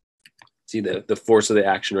 See the force of the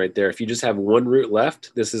action right there. If you just have one root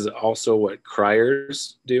left, this is also what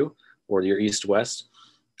criers do. or your east-west.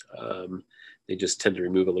 They just tend to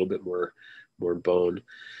remove a little bit more bone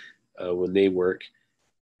when they work.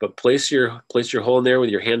 But place your hole in there with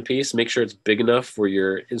your handpiece. Make sure it's big enough for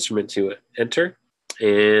your instrument to enter,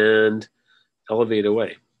 and elevate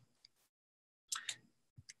away.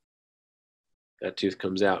 That tooth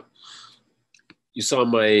comes out. You saw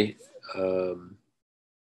my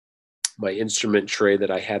my instrument tray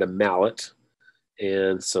that I had a mallet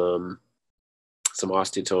and some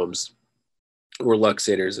osteotomes, or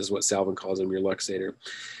luxators is what Salvin calls them, your luxator.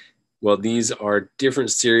 Well, these are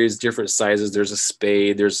different series, different sizes. There's a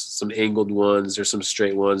spade, there's some angled ones, there's some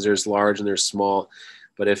straight ones, there's large and there's small.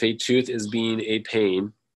 But if a tooth is being a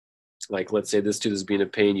pain, like let's say this tooth is being a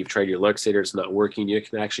pain, you've tried your luxator, it's not working, you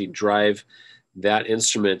can actually drive that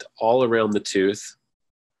instrument all around the tooth.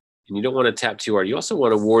 And you don't want to tap too hard. You also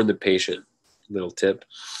want to warn the patient, little tip.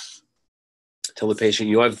 Tell the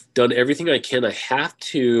patient, I've done everything I can. I have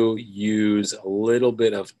to use a little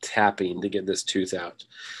bit of tapping to get this tooth out.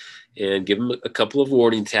 And give them a couple of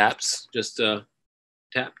warning taps, just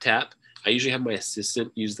tap, tap. I usually have my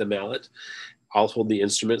assistant use the mallet. I'll hold the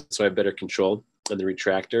instrument so I have better control on the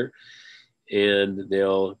retractor. And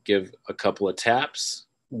they'll give a couple of taps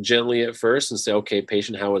gently at first and say, okay,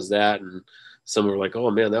 patient, how was that? And some are like, oh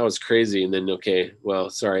man, that was crazy. And then, okay, well,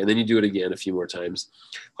 sorry. And then you do it again a few more times.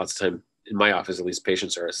 Lots of time in my office, at least,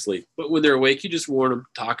 patients are asleep. But when they're awake, you just warn them,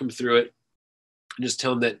 talk them through it. And just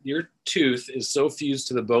tell them that your tooth is so fused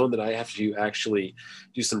to the bone that I have to actually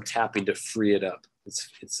do some tapping to free it up.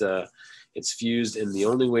 It's fused, and the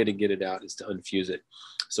only way to get it out is to unfuse it.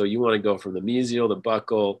 So you want to go from the mesial, the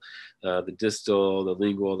buccal, the distal, the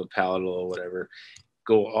lingual, the palatal, whatever.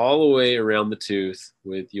 Go all the way around the tooth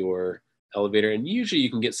with your elevator, and usually you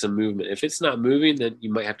can get some movement. If it's not moving, then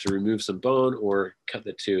you might have to remove some bone or cut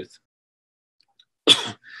the tooth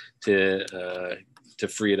to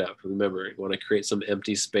free it up. Remember, you want to create some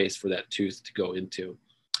empty space for that tooth to go into,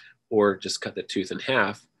 or just cut the tooth in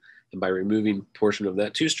half. And by removing a portion of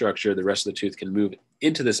that tooth structure, the rest of the tooth can move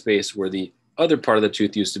into the space where the other part of the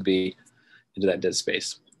tooth used to be, into that dead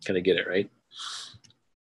space. Kind of get it, right?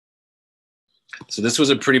 So this was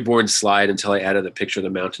a pretty boring slide until I added a picture of the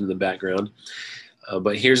mountain in the background.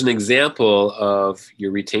 But here's an example of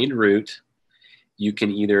your retained root. You can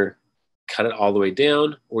either cut it all the way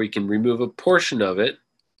down, or you can remove a portion of it.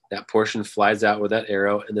 That portion flies out with that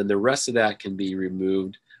arrow, and then the rest of that can be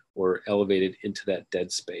removed or elevated into that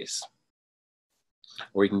dead space.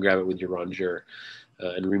 Or you can grab it with your rongeur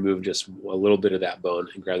and remove just a little bit of that bone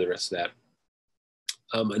and grab the rest of that.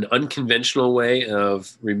 An unconventional way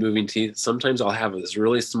of removing teeth, sometimes I'll have this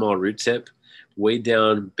really small root tip way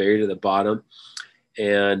down, buried at the bottom,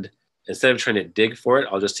 and instead of trying to dig for it,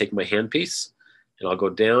 I'll just take my handpiece and I'll go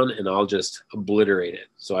down and I'll just obliterate it.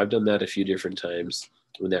 So I've done that a few different times.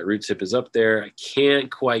 When that root tip is up there, I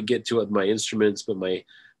can't quite get to it with my instruments, but my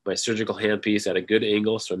surgical handpiece at a good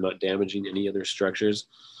angle, so I'm not damaging any other structures.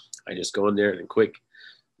 I just go in there and quick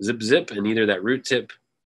zip, zip, and either that root tip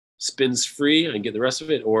spins free and get the rest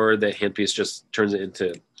of it, or the handpiece just turns it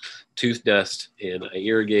into tooth dust, and I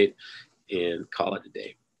irrigate and call it a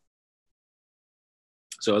day.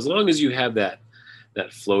 So as long as you have that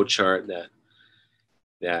flow chart,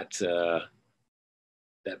 that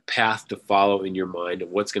path to follow in your mind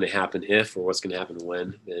of what's going to happen if, or what's going to happen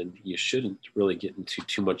when, then you shouldn't really get into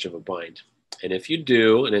too much of a bind. And if you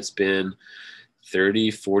do, and it's been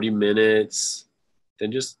 30, 40 minutes,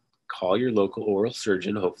 then just call your local oral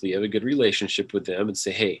surgeon. Hopefully you have a good relationship with them and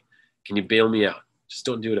say, hey, can you bail me out? Just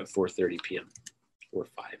don't do it at 4:30 p.m. or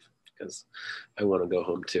 5, because I want to go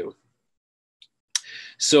home too.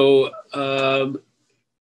 So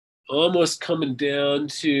almost coming down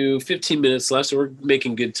to 15 minutes left, so we're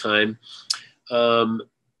making good time.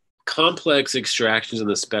 Complex extractions and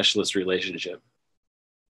the specialist relationship.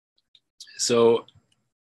 So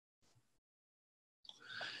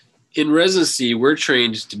in residency, we're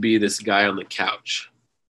trained to be this guy on the couch.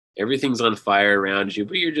 Everything's on fire around you,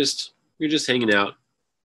 but you're just hanging out.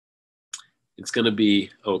 It's going to be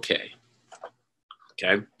okay.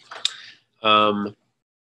 Okay.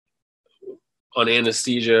 On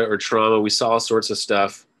anesthesia or trauma, we saw all sorts of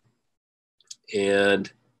stuff. And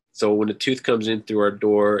so when a tooth comes in through our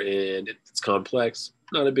door and it's complex,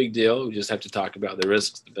 not a big deal. We just have to talk about the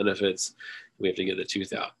risks, the benefits. We have to get the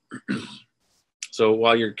tooth out. So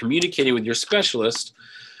while you're communicating with your specialist,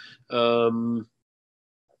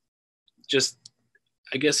 just,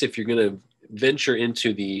 I guess if you're going to venture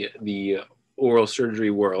into the oral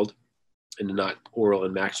surgery world, and not oral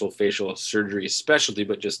and maxillofacial surgery specialty,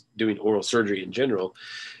 but just doing oral surgery in general,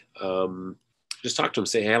 just talk to them.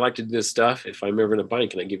 Say, hey, I like to do this stuff. If I'm ever in a bind,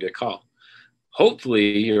 can I give you a call?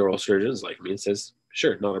 Hopefully your oral surgeon is like me and says,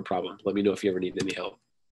 sure, not a problem. Let me know if you ever need any help,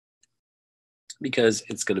 because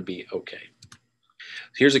it's going to be okay.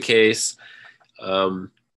 Here's a case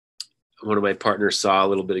one of my partners saw a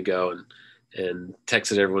little bit ago and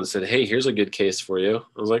texted everyone and said, hey, here's a good case for you.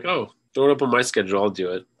 I was like, oh, throw it up on my schedule. I'll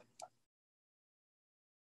do it.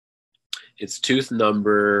 It's tooth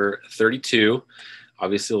number 32.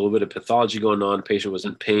 Obviously, a little bit of pathology going on. The patient was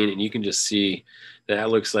in pain, and you can just see that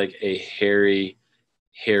looks like a hairy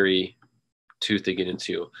tooth to get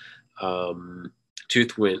into.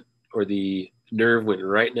 Tooth went, or the nerve went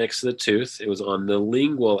right next to the tooth. It was on the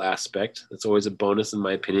lingual aspect. That's always a bonus in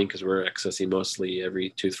my opinion, because we're accessing mostly every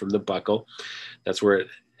tooth from the buccal. That's where it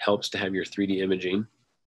helps to have your 3D imaging.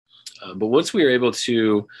 But once we were able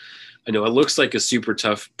to, I know it looks like a super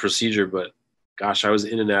tough procedure, but gosh, I was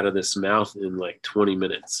in and out of this mouth in like 20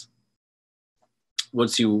 minutes.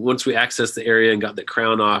 Once we accessed the area and got the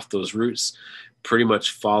crown off, those roots pretty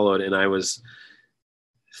much followed, and I was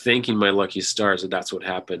thanking my lucky stars that that's what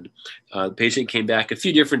happened. The patient came back a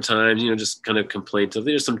few different times, just kind of complaints of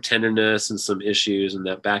there's some tenderness and some issues, and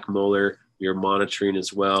that back molar we were monitoring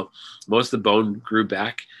as well. Most of the bone grew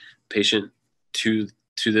back. Patient to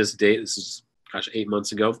this date, this is 8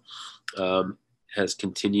 months ago, has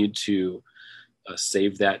continued to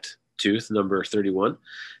save that tooth number 31,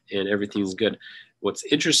 and everything's good. What's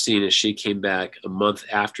interesting is she came back a month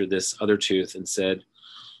after this other tooth and said,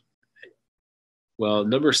 well,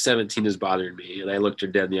 number 17 is bothering me. And I looked her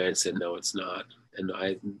dead in the eye and said, no, it's not. And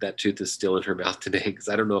that tooth is still in her mouth today, because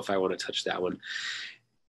I don't know if I want to touch that one.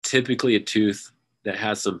 Typically, a tooth that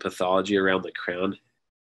has some pathology around the crown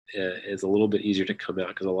is a little bit easier to come out,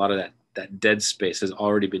 because a lot of that dead space has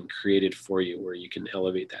already been created for you where you can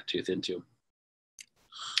elevate that tooth into.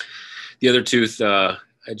 The other tooth,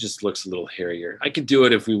 it just looks a little hairier. I could do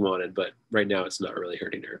it if we wanted, but right now it's not really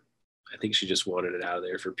hurting her. I think she just wanted it out of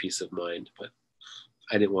there for peace of mind, but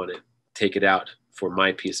I didn't want to take it out for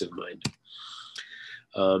my peace of mind.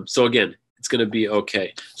 So again, it's going to be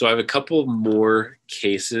okay. So I have a couple more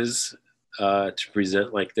cases to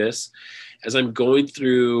present like this. As I'm going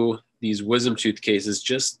through these wisdom tooth cases,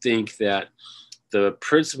 just think that the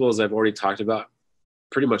principles I've already talked about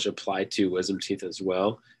pretty much apply to wisdom teeth as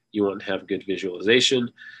well. You want to have good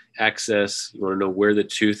visualization, access. You want to know where the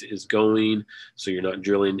tooth is going, so you're not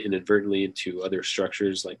drilling inadvertently into other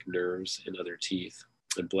structures like nerves and other teeth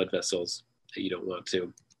and blood vessels that you don't want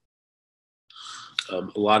to.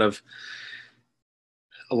 A lot of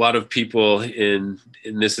people and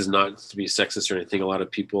this is not to be sexist or anything, a lot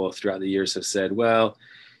of people throughout the years have said, well,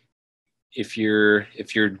 if you're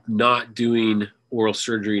not doing oral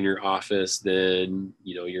surgery in your office, then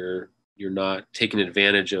you're not taking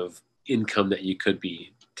advantage of income that you could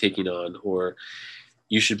be taking on, or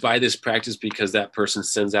you should buy this practice because that person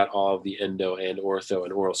sends out all of the endo and ortho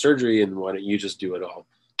and oral surgery, and why don't you just do it all?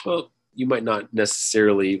 Well, you might not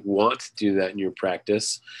necessarily want to do that in your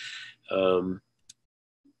practice. So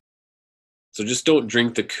just don't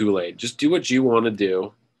drink the Kool-Aid. Just do what you want to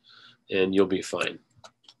do, and you'll be fine.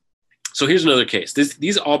 So here's another case.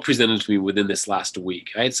 These all presented to me within this last week.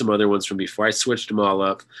 I had some other ones from before. I switched them all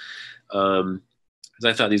up because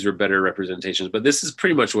I thought these were better representations. But this is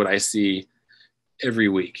pretty much what I see every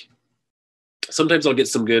week. Sometimes I'll get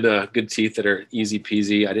some good teeth that are easy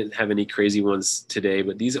peasy. I didn't have any crazy ones today,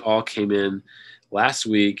 but these all came in last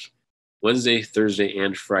week, Wednesday, Thursday,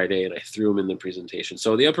 and Friday, and I threw them in the presentation.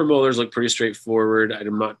 So the upper molars look pretty straightforward.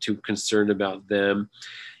 I'm not too concerned about them.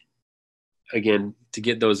 Again, to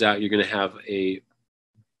get those out, you're going to have a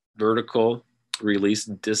vertical release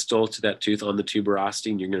distal to that tooth on the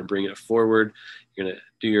tuberosity, and you're going to bring it forward. You're going to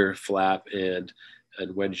do your flap and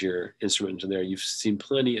wedge your instrument into there. You've seen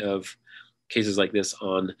plenty of cases like this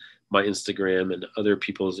on my Instagram and other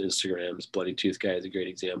people's Instagrams. Bloody Tooth Guy is a great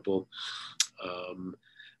example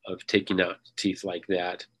of taking out teeth like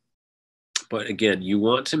that. But again, you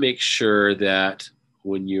want to make sure that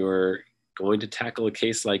when you're going to tackle a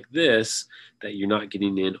case like this, that you're not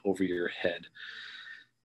getting in over your head.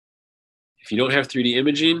 If you don't have 3D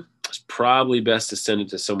imaging, it's probably best to send it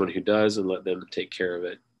to someone who does and let them take care of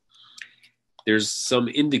it. There's some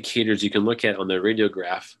indicators you can look at on the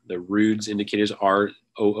radiograph. The Rude's indicators are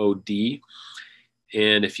ROOD.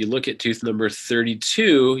 And if you look at tooth number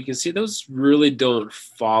 32, you can see those really don't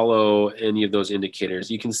follow any of those indicators.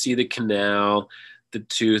 You can see the canal, the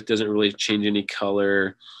tooth doesn't really change any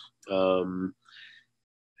color.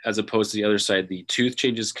 As opposed to the other side, the tooth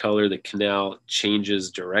changes color, the canal changes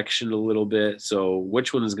direction a little bit. So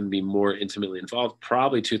which one is going to be more intimately involved?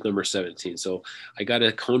 Probably tooth number 17. So I got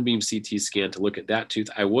a cone beam CT scan to look at that tooth.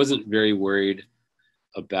 I wasn't very worried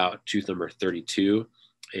about tooth number 32.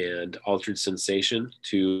 and altered sensation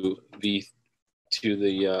to the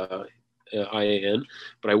IAN,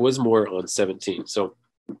 but I was more on 17. So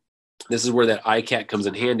this is where that ICAT comes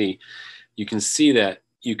in handy. You can see that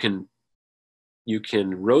you can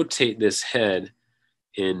rotate this head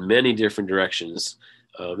in many different directions.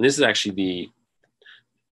 This is actually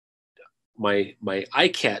my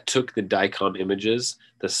iCat took the DICOM images.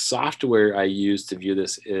 The software I use to view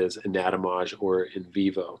this is Anatomage or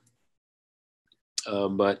InVivo.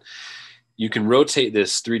 But you can rotate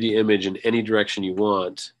this 3D image in any direction you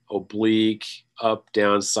want, oblique, up,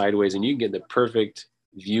 down, sideways, and you can get the perfect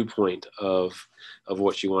viewpoint of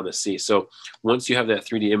what you want to see. So once you have that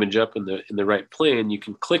 3D image up in the right plane, you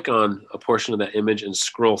can click on a portion of that image and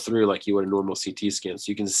scroll through like you would a normal CT scan.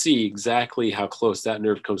 So you can see exactly how close that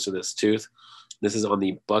nerve comes to this tooth. This is on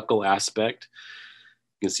the buccal aspect.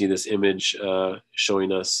 You can see this image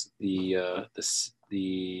showing us the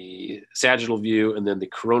sagittal view and then the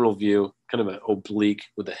coronal view, kind of an oblique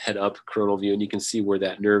with a head up coronal view. And you can see where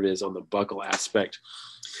that nerve is on the buccal aspect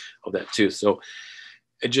of that tooth. So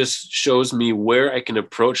it just shows me where I can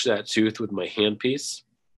approach that tooth with my handpiece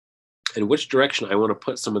and which direction I want to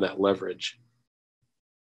put some of that leverage.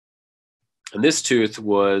 And this tooth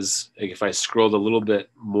was, like, if I scrolled a little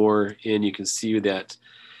bit more in, you can see that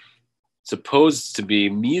supposed to be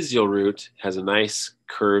mesial root has a nice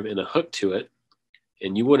curve and a hook to it.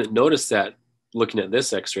 And you wouldn't notice that looking at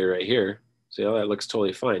this x-ray right here. See how that looks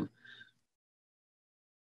totally fine.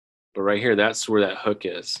 But right here, that's where that hook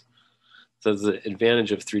is. So that's the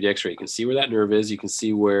advantage of 3D x-ray. You can see where that nerve is. You can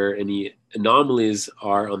see where any anomalies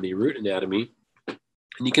are on the root anatomy.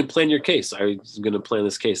 And you can plan your case. I was going to plan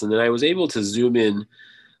this case. And then I was able to zoom in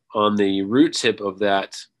on the root tip of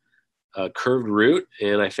that curved root.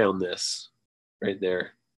 And I found this right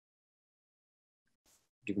there,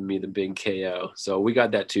 giving me the big KO. So we got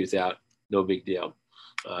that tooth out. No big deal.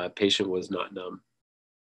 Patient was not numb.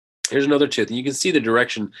 Here's another tooth. And you can see the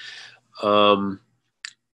direction.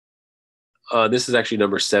 This is actually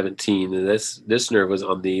number 17. And this nerve was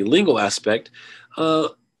on the lingual aspect.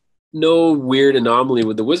 No weird anomaly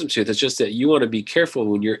with the wisdom tooth. It's just that you want to be careful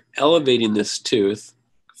when you're elevating this tooth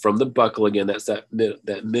from the buccal. Again, that's that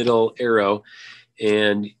middle arrow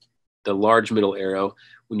and the large middle arrow.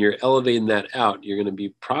 When you're elevating that out, you're going to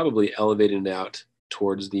be probably elevating it out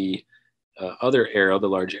towards the other arrow, the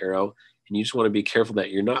large arrow. And you just want to be careful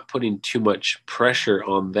that you're not putting too much pressure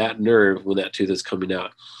on that nerve when that tooth is coming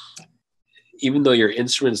out. Even though your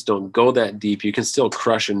instruments don't go that deep, you can still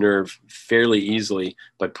crush a nerve fairly easily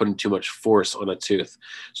by putting too much force on a tooth.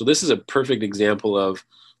 So this is a perfect example of,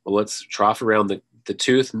 well, let's trough around the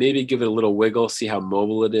tooth, maybe give it a little wiggle, see how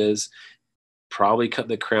mobile it is, probably cut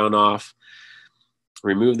the crown off,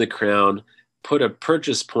 remove the crown, put a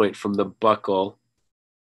purchase point from the buccal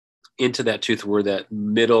into that tooth where that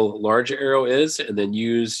middle large arrow is, and then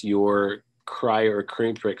use your cry or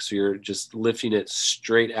cream prick. So you're just lifting it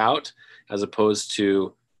straight out as opposed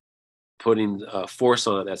to putting force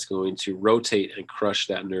on it that's going to rotate and crush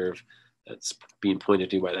that nerve that's being pointed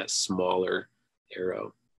to by that smaller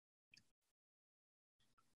arrow.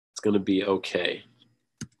 It's going to be okay.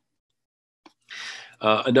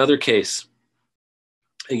 Another case,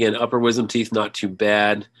 again, upper wisdom teeth, not too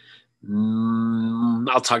bad.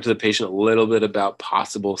 I'll talk to the patient a little bit about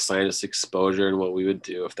possible sinus exposure and what we would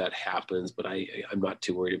do if that happens, but I'm not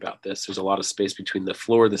too worried about this. There's a lot of space between the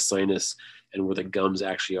floor of the sinus and where the gums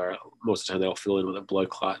actually are. Most of the time they'll fill in with a blood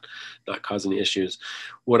clot, not cause any issues.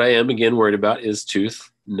 What I am, again, worried about is tooth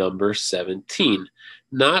number 17.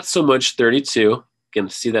 Not so much 32. Again,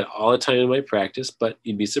 see that all the time in my practice, but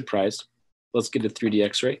you'd be surprised. Let's get a 3D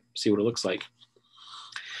x-ray, see what it looks like.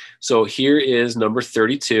 So here is number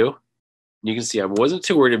 32. You can see I wasn't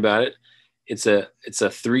too worried about it. It's a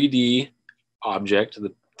 3D object,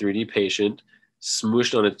 the 3D patient,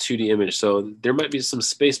 smooshed on a 2D image. So there might be some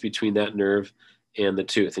space between that nerve and the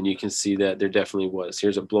tooth. And you can see that there definitely was.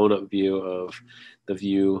 Here's a blown up view of the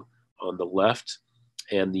view on the left.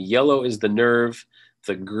 And the yellow is the nerve.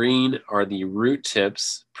 The green are the root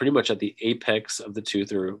tips, pretty much at the apex of the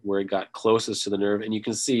tooth or where it got closest to the nerve. And you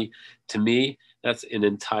can see, to me, that's an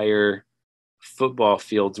entire football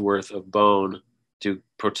field's worth of bone to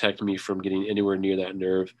protect me from getting anywhere near that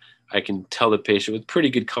nerve. I can tell the patient with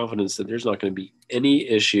pretty good confidence that there's not going to be any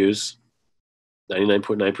issues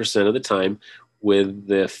 99.9% of the time with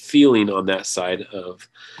the feeling on that side of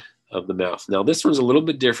the mouth. Now, this one's a little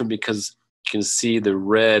bit different because you can see the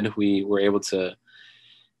red. We were able to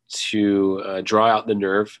draw out the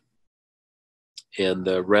nerve, and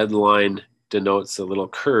the red line denotes a little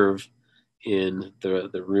curve in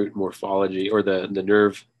the root morphology, or the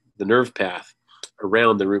nerve path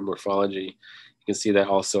around the root morphology. You can see that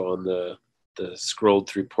also on the scrolled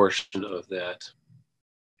through portion of that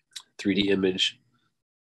 3D image.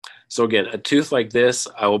 So again, a tooth like this,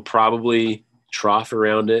 I will probably trough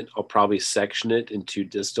around it. I'll probably section it into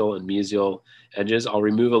distal and mesial edges. I'll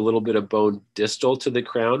remove a little bit of bone distal to the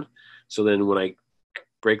crown. So then when I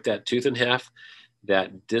break that tooth in half,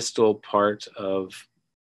 that distal part of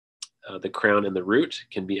the crown and the root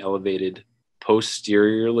can be elevated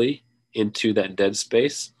posteriorly into that dead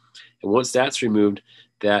space. And once that's removed,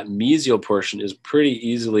 that mesial portion is pretty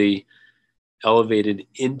easily elevated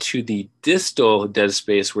into the distal dead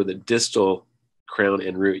space where the distal crown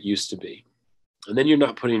and root used to be. And then you're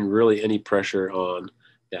not putting really any pressure on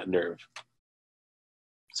that nerve.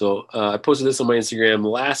 So I posted this on my Instagram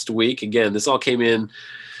last week. Again, this all came in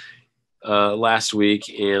last week,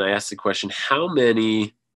 and I asked the question, how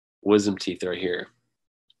many wisdom teeth are here?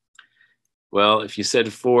 Well, if you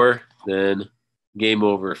said 4, then game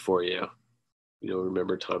over for you. You know,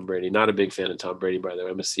 remember Tom Brady. Not a big fan of Tom Brady, by the way.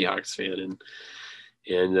 I'm a Seahawks fan,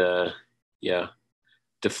 and yeah,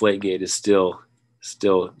 Deflategate is still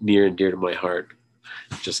near and dear to my heart.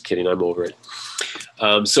 Just kidding, I'm over it.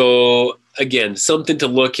 So again, something to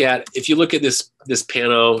look at. If you look at this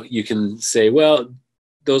panel, you can say, well,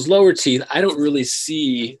 those lower teeth, I don't really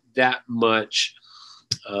see that much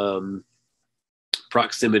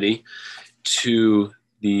proximity to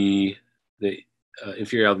the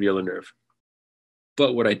inferior alveolar nerve.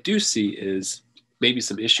 But what I do see is maybe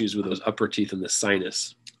some issues with those upper teeth in the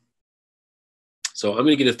sinus. So I'm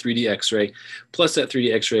going to get a 3D x-ray. Plus that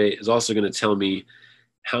 3D x-ray is also going to tell me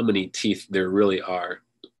how many teeth there really are.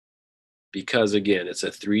 Because again, it's a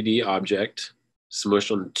 3D object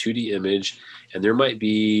smushed on a 2D image, and there might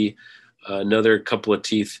be another couple of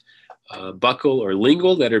teeth, buccal or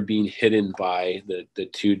lingual, that are being hidden by the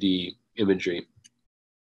 2D imagery.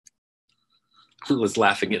 Let's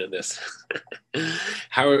laugh again at this.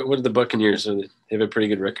 What are the Buccaneers? They have a pretty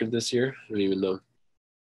good record this year? I don't even know.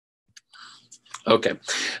 Okay,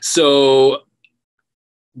 so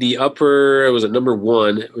the upper, was it number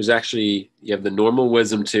 1? It was actually, you have the normal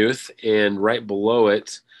wisdom tooth, and right below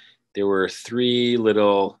it, there were 3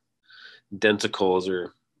 little denticles,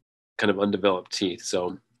 or kind of undeveloped teeth.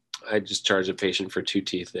 So I just charged a patient for 2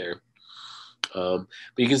 teeth there. But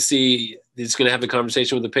you can see it's going to have a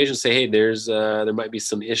conversation with the patient, say, hey, there might be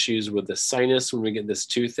some issues with the sinus when we get this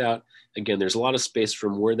tooth out. Again, there's a lot of space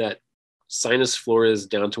from where that sinus floor is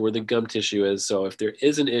down to where the gum tissue is. So if there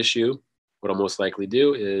is an issue, what I'll most likely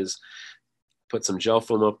do is put some gel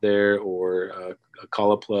foam up there, or a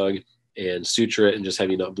collar plug, and suture it, and just have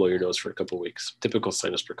you not blow your nose for a couple of weeks. Typical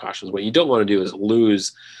sinus precautions. What you don't want to do is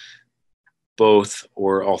lose both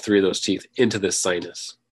or all 3 of those teeth into the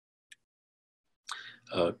sinus,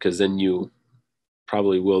 because then you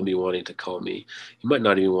probably will be wanting to call me. You might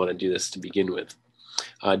not even want to do this to begin with.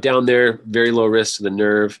 Down there, very low risk to the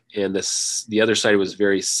nerve, and the other side was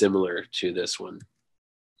very similar to this one.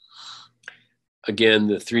 Again,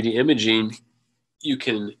 the 3D imaging, you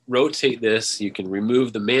can rotate this, you can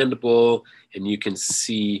remove the mandible, and you can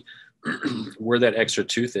see where that extra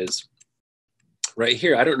tooth is. Right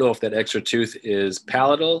here, I don't know if that extra tooth is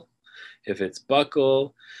palatal, if it's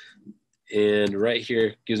buccal, and right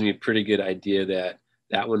here gives me a pretty good idea that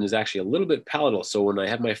that one is actually a little bit palatal. So when I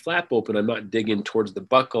have my flap open, I'm not digging towards the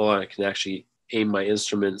buccal. I can actually aim my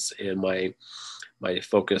instruments and my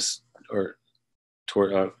focus, or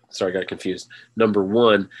toward, sorry, I got confused. Number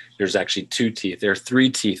 1, there's actually 2 teeth. There are 3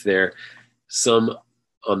 teeth there, some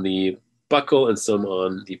on the buccal and some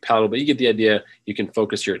on the palatal, but you get the idea. You can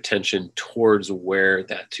focus your attention towards where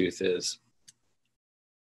that tooth is.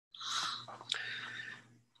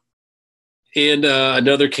 And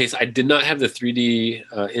another case, I did not have the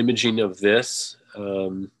 3D imaging of this.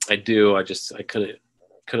 I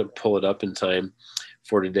couldn't pull it up in time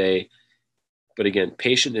for today. But again,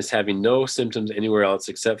 patient is having no symptoms anywhere else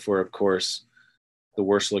except for, of course, the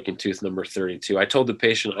worst looking tooth, number 32. I told the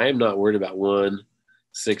patient, I am not worried about 1,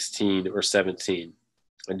 16, or 17.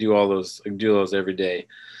 I do those every day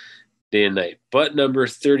and night. But number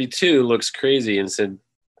 32 looks crazy, and said,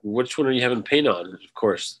 which one are you having pain on? Of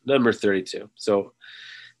course, number 32. So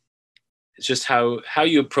it's just how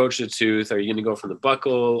you approach the tooth. Are you going to go from the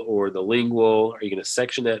buccal or the lingual? Are you going to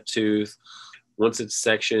section that tooth? Once it's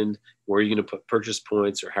sectioned, where are you going to put purchase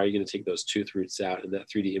points, or how are you going to take those tooth roots out? And that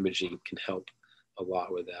 3D imaging can help a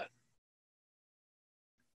lot with that.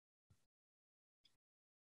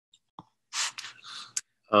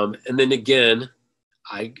 And then again,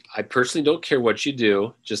 I personally don't care what you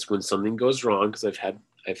do, just when something goes wrong, because I've had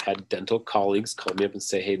I've had dental colleagues call me up and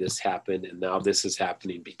say, hey, this happened, and now this is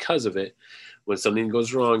happening because of it. When something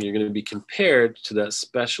goes wrong, you're going to be compared to that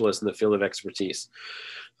specialist in the field of expertise.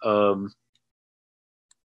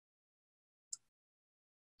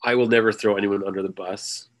 I will never throw anyone under the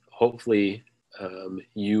bus. Hopefully,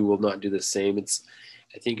 you will not do the same.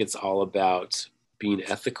 I think it's all about being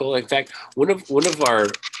ethical. In fact, one of my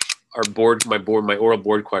oral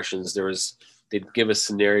board questions, they'd give a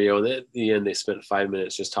scenario, and at the end they spent 5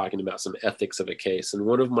 minutes just talking about some ethics of a case. And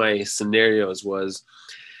one of my scenarios was,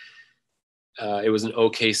 it was an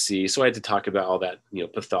OKC, so I had to talk about all that,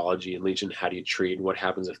 pathology and lesion, how do you treat, and what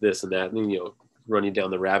happens if this and that, and running down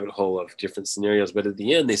the rabbit hole of different scenarios. But at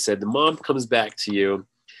the end, they said the mom comes back to you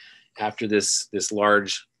after this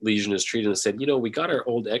large lesion is treated and said, we got our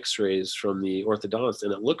old x-rays from the orthodontist,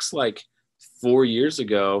 and it looks like 4 years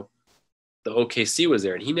ago, the OKC was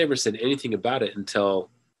there. And he never said anything about it until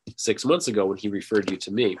 6 months ago when he referred you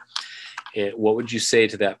to me. And what would you say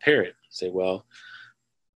to that parent? Say, well,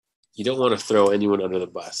 you don't want to throw anyone under the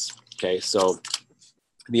bus. Okay. So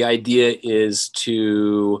the idea is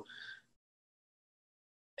to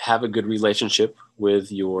have a good relationship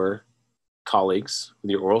with your colleagues, with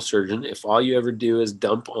your oral surgeon. If all you ever do is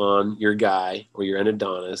dump on your guy or your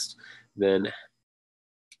endodontist, then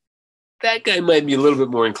that guy might be a little bit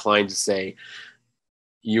more inclined to say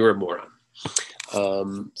you're a moron.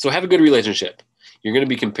 So have a good relationship. You're going to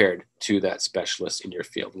be compared to that specialist in your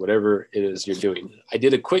field, whatever it is you're doing. I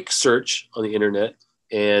did a quick search on the internet,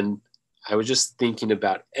 and I was just thinking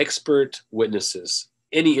about expert witnesses,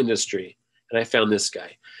 any industry, and I found this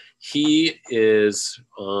guy. He is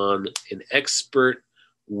on an expert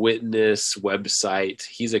witness website.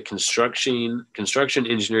 He's a construction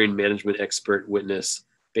engineering management expert witness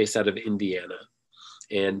based out of Indiana.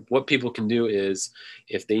 And what people can do is,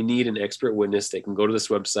 if they need an expert witness, they can go to this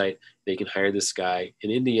website, they can hire this guy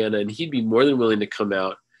in Indiana, and he'd be more than willing to come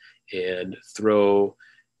out and throw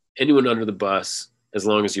anyone under the bus as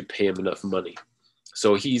long as you pay him enough money.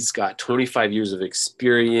 So he's got 25 years of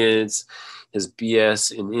experience, his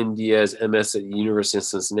BS in India, his MS at the University of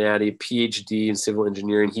Cincinnati, PhD in civil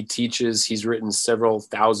engineering. He teaches, he's written several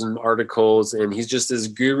thousand articles, and he's just this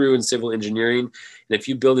guru in civil engineering. And if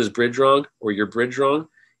you build his bridge wrong or your bridge wrong,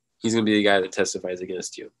 he's going to be the guy that testifies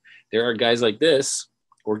against you. There are guys like this,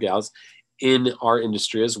 or gals, in our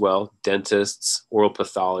industry as well, dentists, oral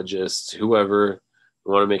pathologists, whoever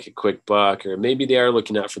want to make a quick buck, or maybe they are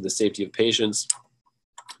looking out for the safety of patients,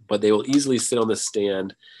 but they will easily sit on the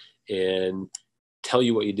stand and tell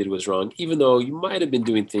you what you did was wrong, even though you might have been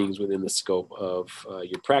doing things within the scope of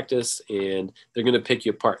your practice, and they're going to pick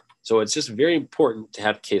you apart. So it's just very important to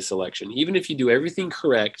have case selection. Even if you do everything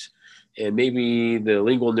correct, and maybe the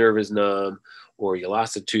lingual nerve is numb, or you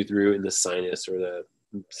lost a tooth root in the sinus or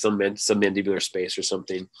some submandibular space or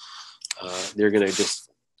something, they're going to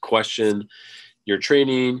just question your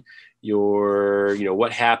training, your,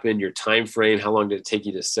 what happened, your time frame, how long did it take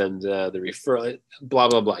you to send the referral, blah,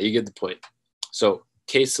 blah, blah. You get the point. So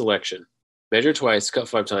case selection, measure twice, cut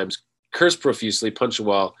 5 times, curse profusely, punch a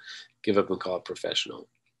wall, give up and call a professional.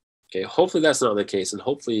 Okay, hopefully that's not the case, and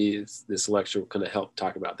hopefully this lecture will kind of help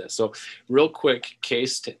talk about this. So real quick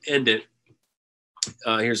case to end it.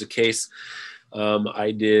 Here's a case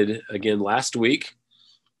I did again last week.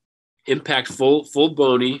 Impact full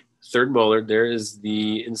bony, third molar. There is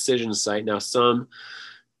the incision site. Now some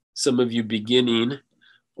of you beginning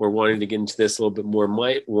or wanting to get into this a little bit more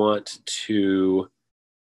might want to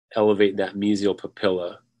elevate that mesial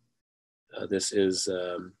papilla. This is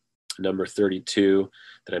number 32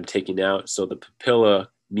 that I'm taking out. So the papilla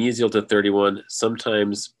mesial to 31,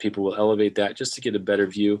 sometimes people will elevate that just to get a better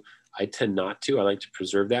view. I tend not to. I like to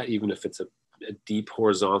preserve that, even if it's a deep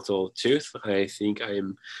horizontal tooth. I think I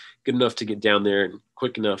am good enough to get down there and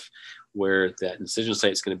quick enough where that incision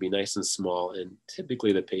site is going to be nice and small, and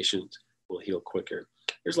typically the patient will heal quicker.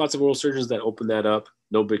 There's lots of oral surgeons that open that up.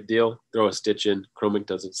 No big deal. Throw a stitch in. Chromic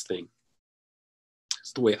does its thing.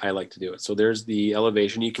 It's the way I like to do it. So there's the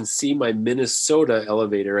elevation. You can see my Minnesota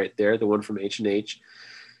elevator right there. The one from H&H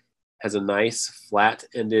has a nice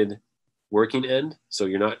flat-ended working end. So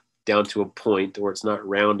you're not down to a point, or it's not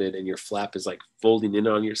rounded and your flap is like folding in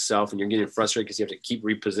on yourself and you're getting frustrated because you have to keep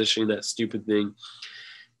repositioning that stupid thing.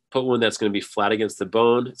 Put one that's going to be flat against the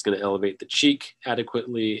bone. It's going to elevate the cheek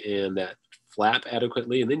adequately and that flap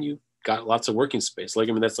adequately. And then you got lots of working space. Like,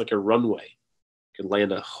 I mean, that's like a runway. You could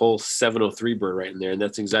land a whole 703 bird right in there. And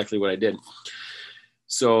that's exactly what I did.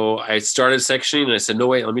 So I started sectioning and I said, no,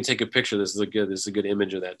 wait, let me take a picture. This is a good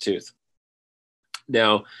image of that tooth.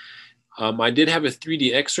 Now, I did have a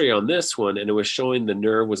 3D x-ray on this one, and it was showing the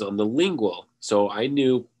nerve was on the lingual. So I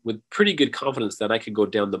knew with pretty good confidence that I could go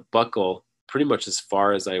down the buccal pretty much as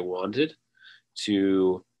far as I wanted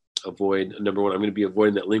to avoid, number one, I'm going to be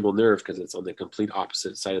avoiding that lingual nerve because it's on the complete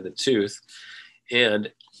opposite side of the tooth.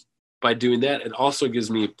 And by doing that, it also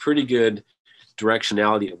gives me pretty good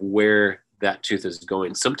directionality of where that tooth is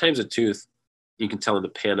going. Sometimes a tooth, you can tell in the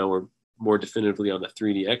pano or more definitively on the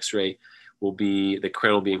 3D x-ray, will be, the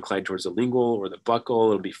crown will be inclined towards the lingual or the buccal.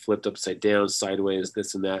 It'll be flipped upside down, sideways,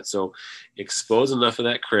 this and that. So expose enough of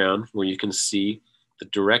that crown where you can see the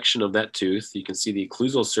direction of that tooth. You can see the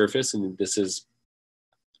occlusal surface, and this is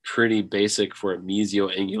pretty basic for a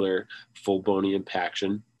mesioangular full bony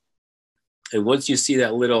impaction. And once you see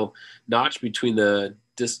that little notch between the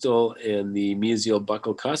distal and the mesial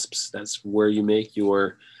buccal cusps, that's where you make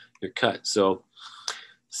your cut. So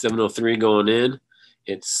 703 going in,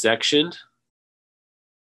 it's sectioned.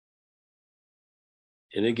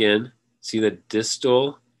 And again, see the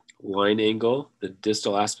distal line angle, the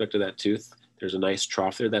distal aspect of that tooth. There's a nice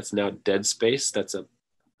trough there. That's now dead space. That's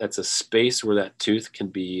a space where that tooth can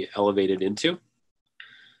be elevated into.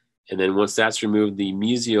 And then once that's removed, the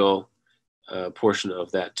mesial portion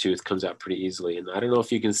of that tooth comes out pretty easily. And I don't know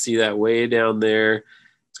if you can see that way down there.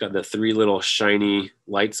 It's got the three little shiny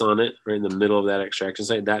lights on it right in the middle of that extraction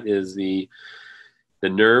site. That is the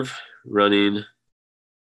nerve running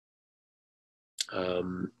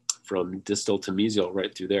from distal to mesial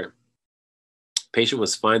right through there. Patient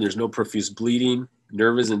was fine. There's no profuse bleeding.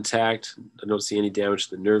 Nerve is intact. I don't see any damage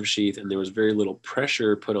to the nerve sheath, and there was very little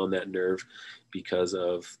pressure put on that nerve because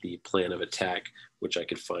of the plan of attack, which I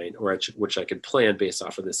could find, or which I could plan based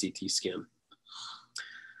off of the CT scan.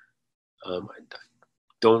 I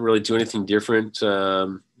don't really do anything different.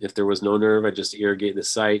 If there was no nerve, I just irrigate the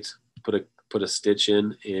site, put a stitch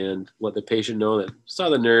in, and let the patient know that saw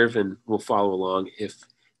the nerve, and we'll follow along if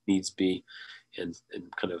needs be, and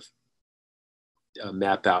kind of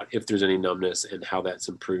map out if there's any numbness and how that's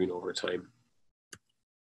improving over time.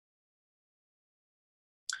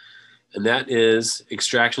 And that is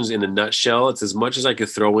extractions in a nutshell. It's as much as I could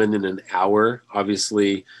throw in an hour.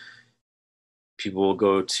 Obviously, people will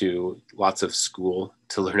go to lots of school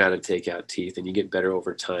to learn how to take out teeth, and you get better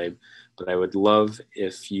over time. But I would love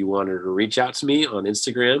if you wanted to reach out to me on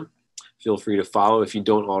Instagram. Feel free to follow if you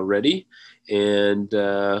don't already. And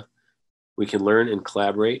we can learn and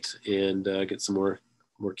collaborate and get some more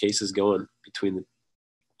cases going between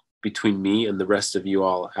me and the rest of you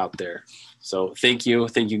all out there. So thank you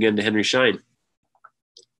again to Henry Schein.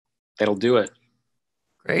 That'll do it.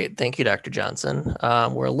 Great. Thank you, Dr. Johnson.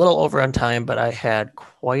 We're a little over on time, but I had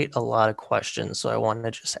quite a lot of questions, so I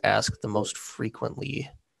wanted to just ask the most frequently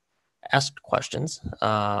asked questions.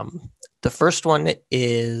 The first one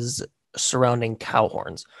is surrounding cow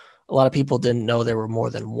horns. A lot of people didn't know there were more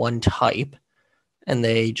than one type, and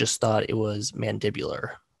they just thought it was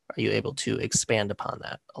mandibular. Are you able to expand upon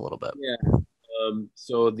that a little bit? Yeah.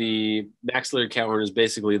 So the maxillary cow horn is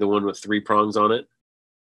basically the one with 3 prongs on it.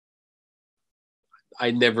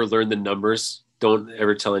 I never learned the numbers. Don't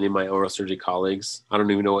ever tell any of my oral surgery colleagues. I don't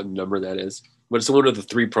even know what number that is. But it's the one with the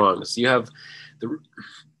 3 prongs. You have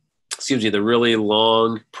the really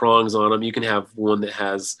long prongs on them. You can have one that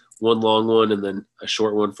has one long one and then a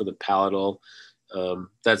short one for the palatal.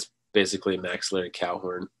 That's basically a maxillary cow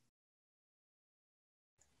horn.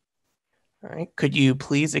 All right. Could you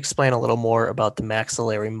please explain a little more about the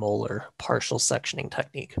maxillary molar partial sectioning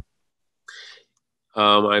technique?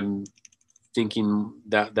 I'm thinking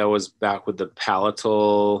that was back with the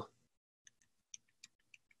palatal,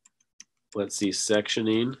 let's see,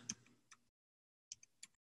 sectioning.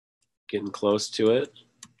 Getting close to it.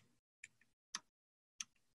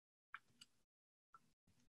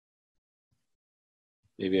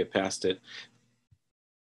 Maybe I passed it.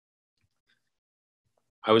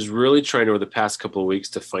 I was really trying over the past couple of weeks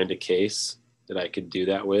to find a case that I could do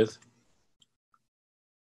that with.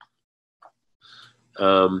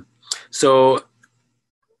 So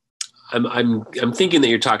I'm thinking that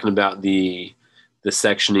you're talking about the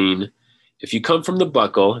sectioning. If you come from the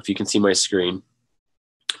buccal, if you can see my screen,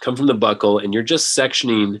 come from the buccal and you're just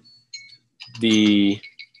sectioning the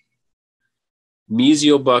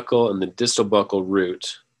mesial buccal and the distal buccal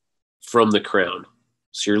root from the crown.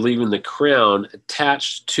 So you're leaving the crown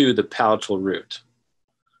attached to the palatal root.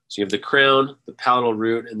 So you have the crown, the palatal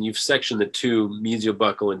root, and you've sectioned the 2 mesial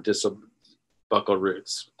buccal and distal buccal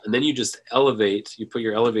roots. And then you just elevate, you put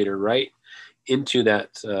your elevator right into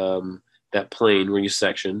that, that plane where you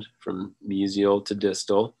sectioned from mesial to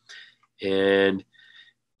distal, and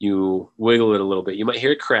you wiggle it a little bit. You might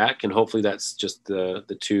hear a crack, and hopefully that's just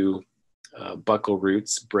the 2 buccal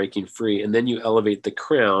roots breaking free. And then you elevate the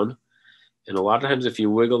crown. And a lot of times if you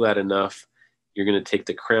wiggle that enough, you're going to take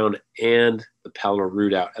the crown and the palatal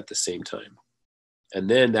root out at the same time. And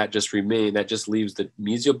then that just leaves the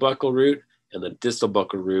mesial buccal root and the distal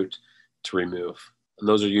buccal root to remove. And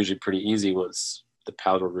those are usually pretty easy once the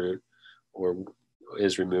palatal root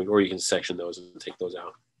is removed, or you can section those and take those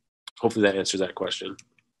out. Hopefully that answers that question.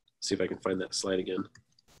 See if I can find that slide again.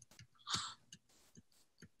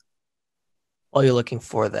 While you're looking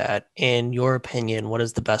for that, in your opinion, what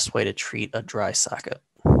is the best way to treat a dry socket?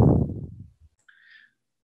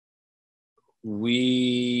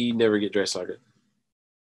 We never get dry socket.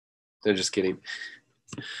 I'm just kidding.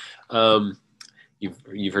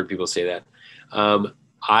 You've heard people say that.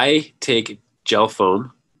 I take gel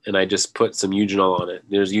foam and I just put some eugenol on it.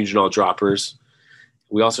 There's eugenol droppers.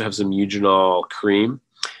 We also have some eugenol cream.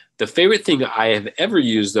 The favorite thing I have ever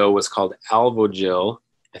used, though, was called Alvogel.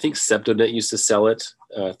 I think Septonet used to sell it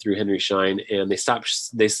through Henry Schein, and they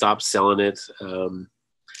stopped selling it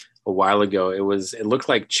a while ago. It looked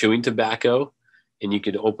like chewing tobacco, and you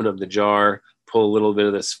could open up the jar, pull a little bit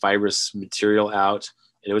of this fibrous material out,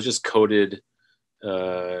 and it was just coated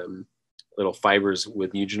little fibers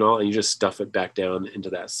with eugenol, and you just stuff it back down into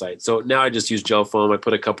that site. So now I just use gel foam. I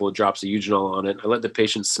put a couple of drops of eugenol on it. I let the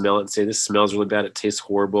patient smell it and say, this smells really bad. It tastes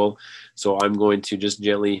horrible. So I'm going to just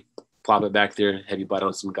gently plop it back there, have you bite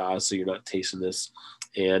on some gauze so you're not tasting this.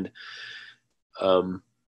 And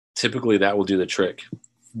typically that will do the trick.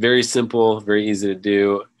 Very simple, very easy to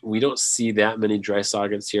do. We don't see that many dry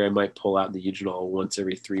sockets here. I might pull out the eugenol once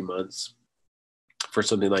every 3 months for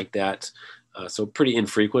something like that. So pretty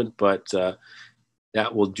infrequent, but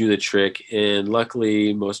that will do the trick. And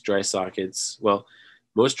luckily, most dry sockets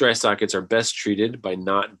are best treated by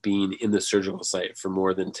not being in the surgical site for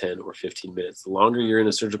more than 10 or 15 minutes. The longer you're in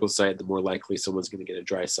a surgical site, the more likely someone's going to get a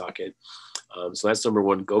dry socket. So that's number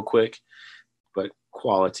one, go quick, but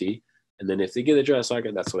quality. And then if they get a dry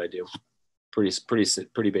socket, that's what I do.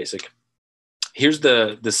 Pretty basic. Here's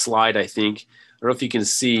the slide, I think. I don't know if you can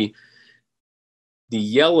see. The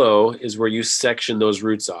yellow is where you section those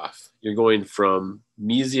roots off. You're going from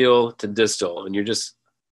mesial to distal, and you're just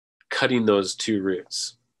cutting those two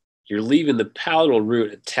roots. You're leaving the palatal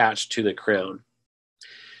root attached to the crown.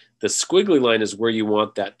 The squiggly line is where you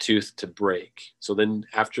want that tooth to break. So then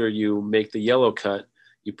after you make the yellow cut,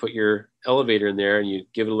 you put your elevator in there and you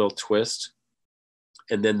give it a little twist.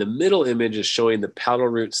 And then the middle image is showing the palatal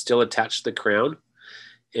root still attached to the crown.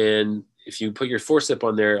 And if you put your forceps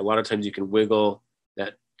on there, a lot of times you can wiggle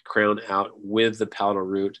that crown out with the palatal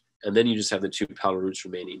root, and then you just have the two palatal roots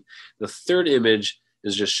remaining. The third image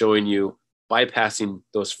is just showing you bypassing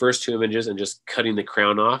those first two images and just cutting the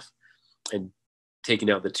crown off and taking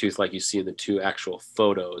out the tooth like you see in the two actual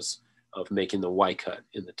photos of making the Y cut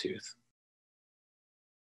in the tooth.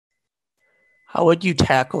 How would you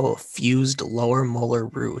tackle fused lower molar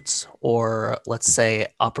roots, or let's say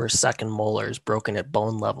upper second molars broken at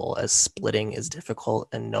bone level, as splitting is difficult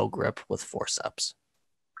and no grip with forceps?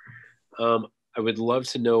 I would love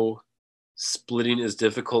to know splitting is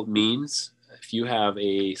difficult means. If you have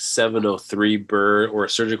a 703 burr or a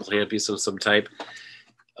surgical handpiece of some type,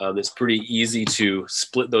 it's pretty easy to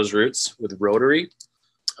split those roots with rotary.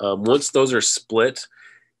 Once those are split,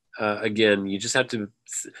 again, you just have to,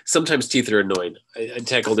 sometimes teeth are annoying. I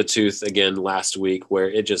tackled a tooth again last week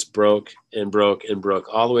where it just broke and broke and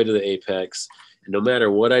broke all the way to the apex. And no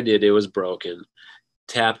matter what I did, it was broken.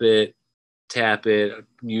 Tap it,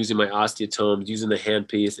 using my osteotomes, using the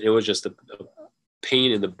handpiece. It was just a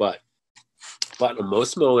pain in the butt. But on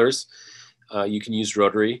most molars, you can use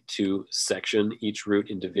rotary to section each root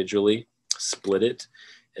individually, split it,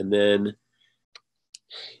 and then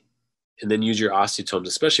use your osteotomes,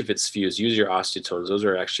 especially if it's fused. Use your osteotomes. Those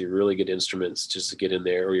are actually really good instruments just to get in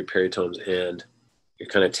there, or your periotomes, and you're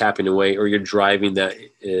kind of tapping away, or you're driving that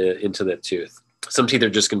into that tooth. Some teeth are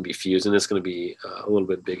just going to be fused, and it's going to be a little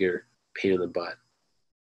bit bigger pain in the butt.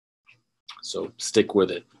 So stick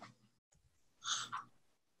with it.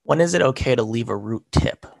 When is it okay to leave a root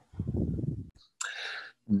tip?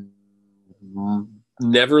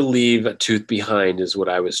 Never leave a tooth behind is what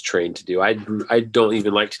I was trained to do. I don't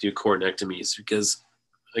even like to do coronectomies because,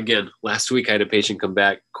 again, last week I had a patient come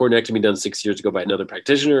back, coronectomy done 6 years ago by another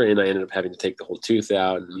practitioner, and I ended up having to take the whole tooth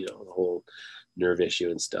out and, the whole nerve issue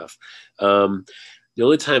and stuff. The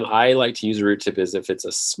only time I like to use a root tip is if it's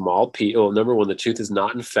a small piece. Well, number one, the tooth is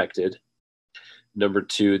not infected. Number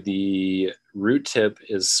two, the root tip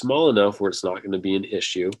is small enough where it's not going to be an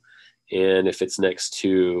issue. And if it's next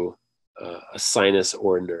to a sinus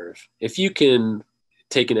or a nerve. If you can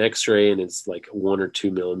take an x-ray and it's like 1 or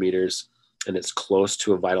 2 millimeters and it's close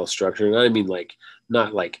to a vital structure, and I mean like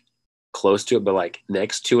not like close to it, but like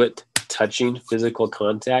next to it, touching physical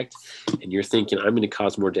contact and you're thinking, I'm going to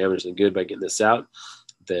cause more damage than good by getting this out,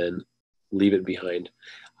 then leave it behind.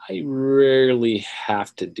 I rarely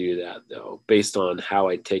have to do that, though, based on how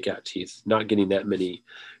I take out teeth, not getting that many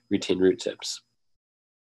retained root tips.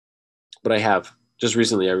 But I have. Just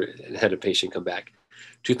recently, I had a patient come back.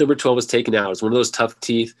 Tooth number 12 was taken out. It was one of those tough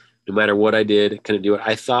teeth. No matter what I did, couldn't do it.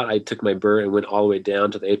 I thought I took my burr and went all the way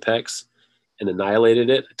down to the apex and annihilated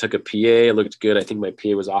it. I took a PA. It looked good. I think my PA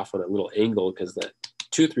was off on a little angle because that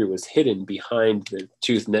tooth root was hidden behind the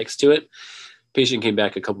tooth next to it. Patient came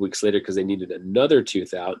back a couple weeks later because they needed another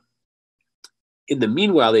tooth out. In the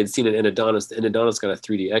meanwhile, they had seen an endodontist. The endodontist got a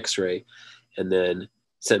 3D x-ray and then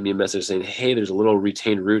sent me a message saying, hey, there's a little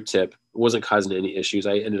retained root tip. It wasn't causing any issues.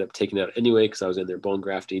 I ended up taking it out anyway because I was in there bone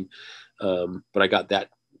grafting. But I got that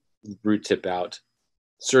root tip out.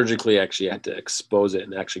 Surgically, actually had to expose it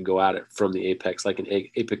and actually go at it from the apex, like an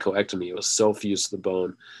apicoectomy. It was so fused to the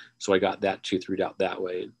bone. So I got that tooth root out that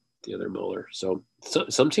way, the other molar. So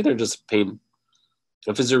some teeth are just pain.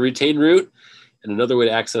 If it's a retained root, and another way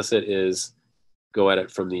to access it is go at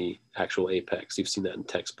it from the actual apex. You've seen that in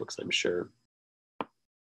textbooks, I'm sure.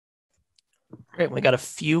 Great. We got a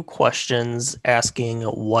few questions asking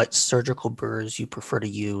what surgical burrs you prefer to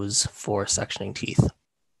use for sectioning teeth.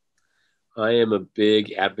 I am a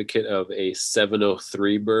big advocate of a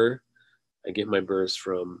 703 burr. I get my burrs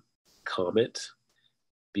from Comet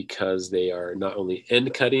because they are not only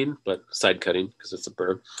end cutting, but side cutting because it's a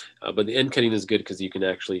burr. But the end cutting is good because you can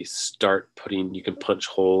actually start you can punch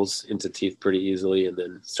holes into teeth pretty easily and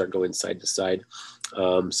then start going side to side.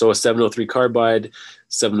 So a 703 carbide,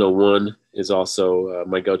 701 is also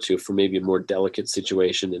my go-to for maybe a more delicate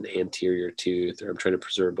situation, an anterior tooth, or I'm trying to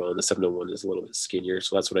preserve bone. The 701 is a little bit skinnier,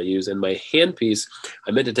 so that's what I use. And my handpiece,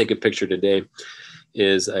 I meant to take a picture today,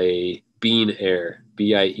 is a Bean Air,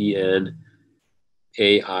 BIEN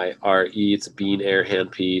AIRE. It's a Bean Air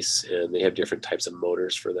handpiece, and they have different types of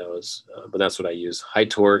motors for those. But that's what I use. High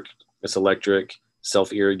torque, it's electric,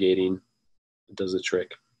 self-irrigating. It does the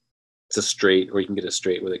trick. It's a straight, or you can get a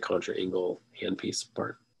straight with a contra angle handpiece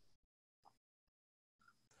part.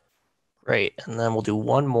 Great. And then we'll do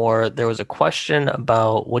one more. There was a question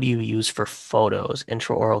about what do you use for photos?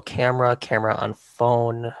 Intraoral camera, camera on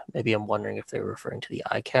phone. Maybe I'm wondering if they were referring to the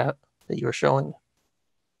iCat that you were showing.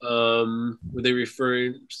 Were they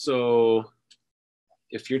referring? So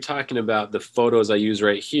if you're talking about the photos I use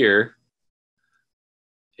right here,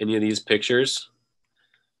 any of these pictures,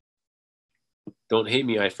 don't hate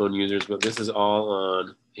me, iPhone users, but this is all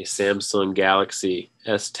on a Samsung Galaxy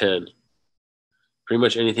S10. Pretty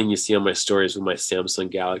much anything you see on my stories with my Samsung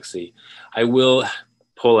Galaxy. I will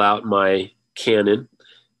pull out my Canon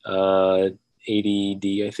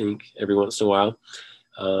 80D, I think, every once in a while.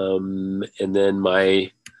 And then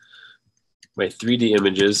my 3D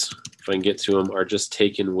images, if I can get to them, are just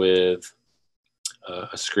taken with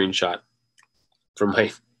a screenshot from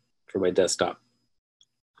my desktop.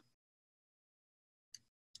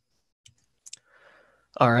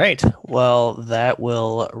 All right. Well, that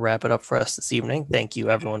will wrap it up for us this evening. Thank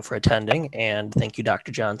you, everyone, for attending. And thank you,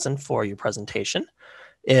 Dr. Johnson, for your presentation.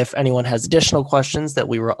 If anyone has additional questions that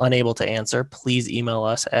we were unable to answer, please email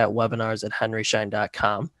us at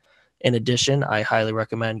webinars@henryschein.com. In addition, I highly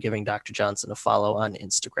recommend giving Dr. Johnson a follow on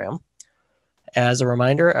Instagram. As a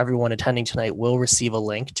reminder, everyone attending tonight will receive a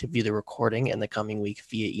link to view the recording in the coming week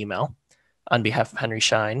via email. On behalf of Henry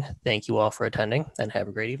Schein, thank you all for attending and have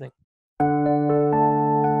a great evening.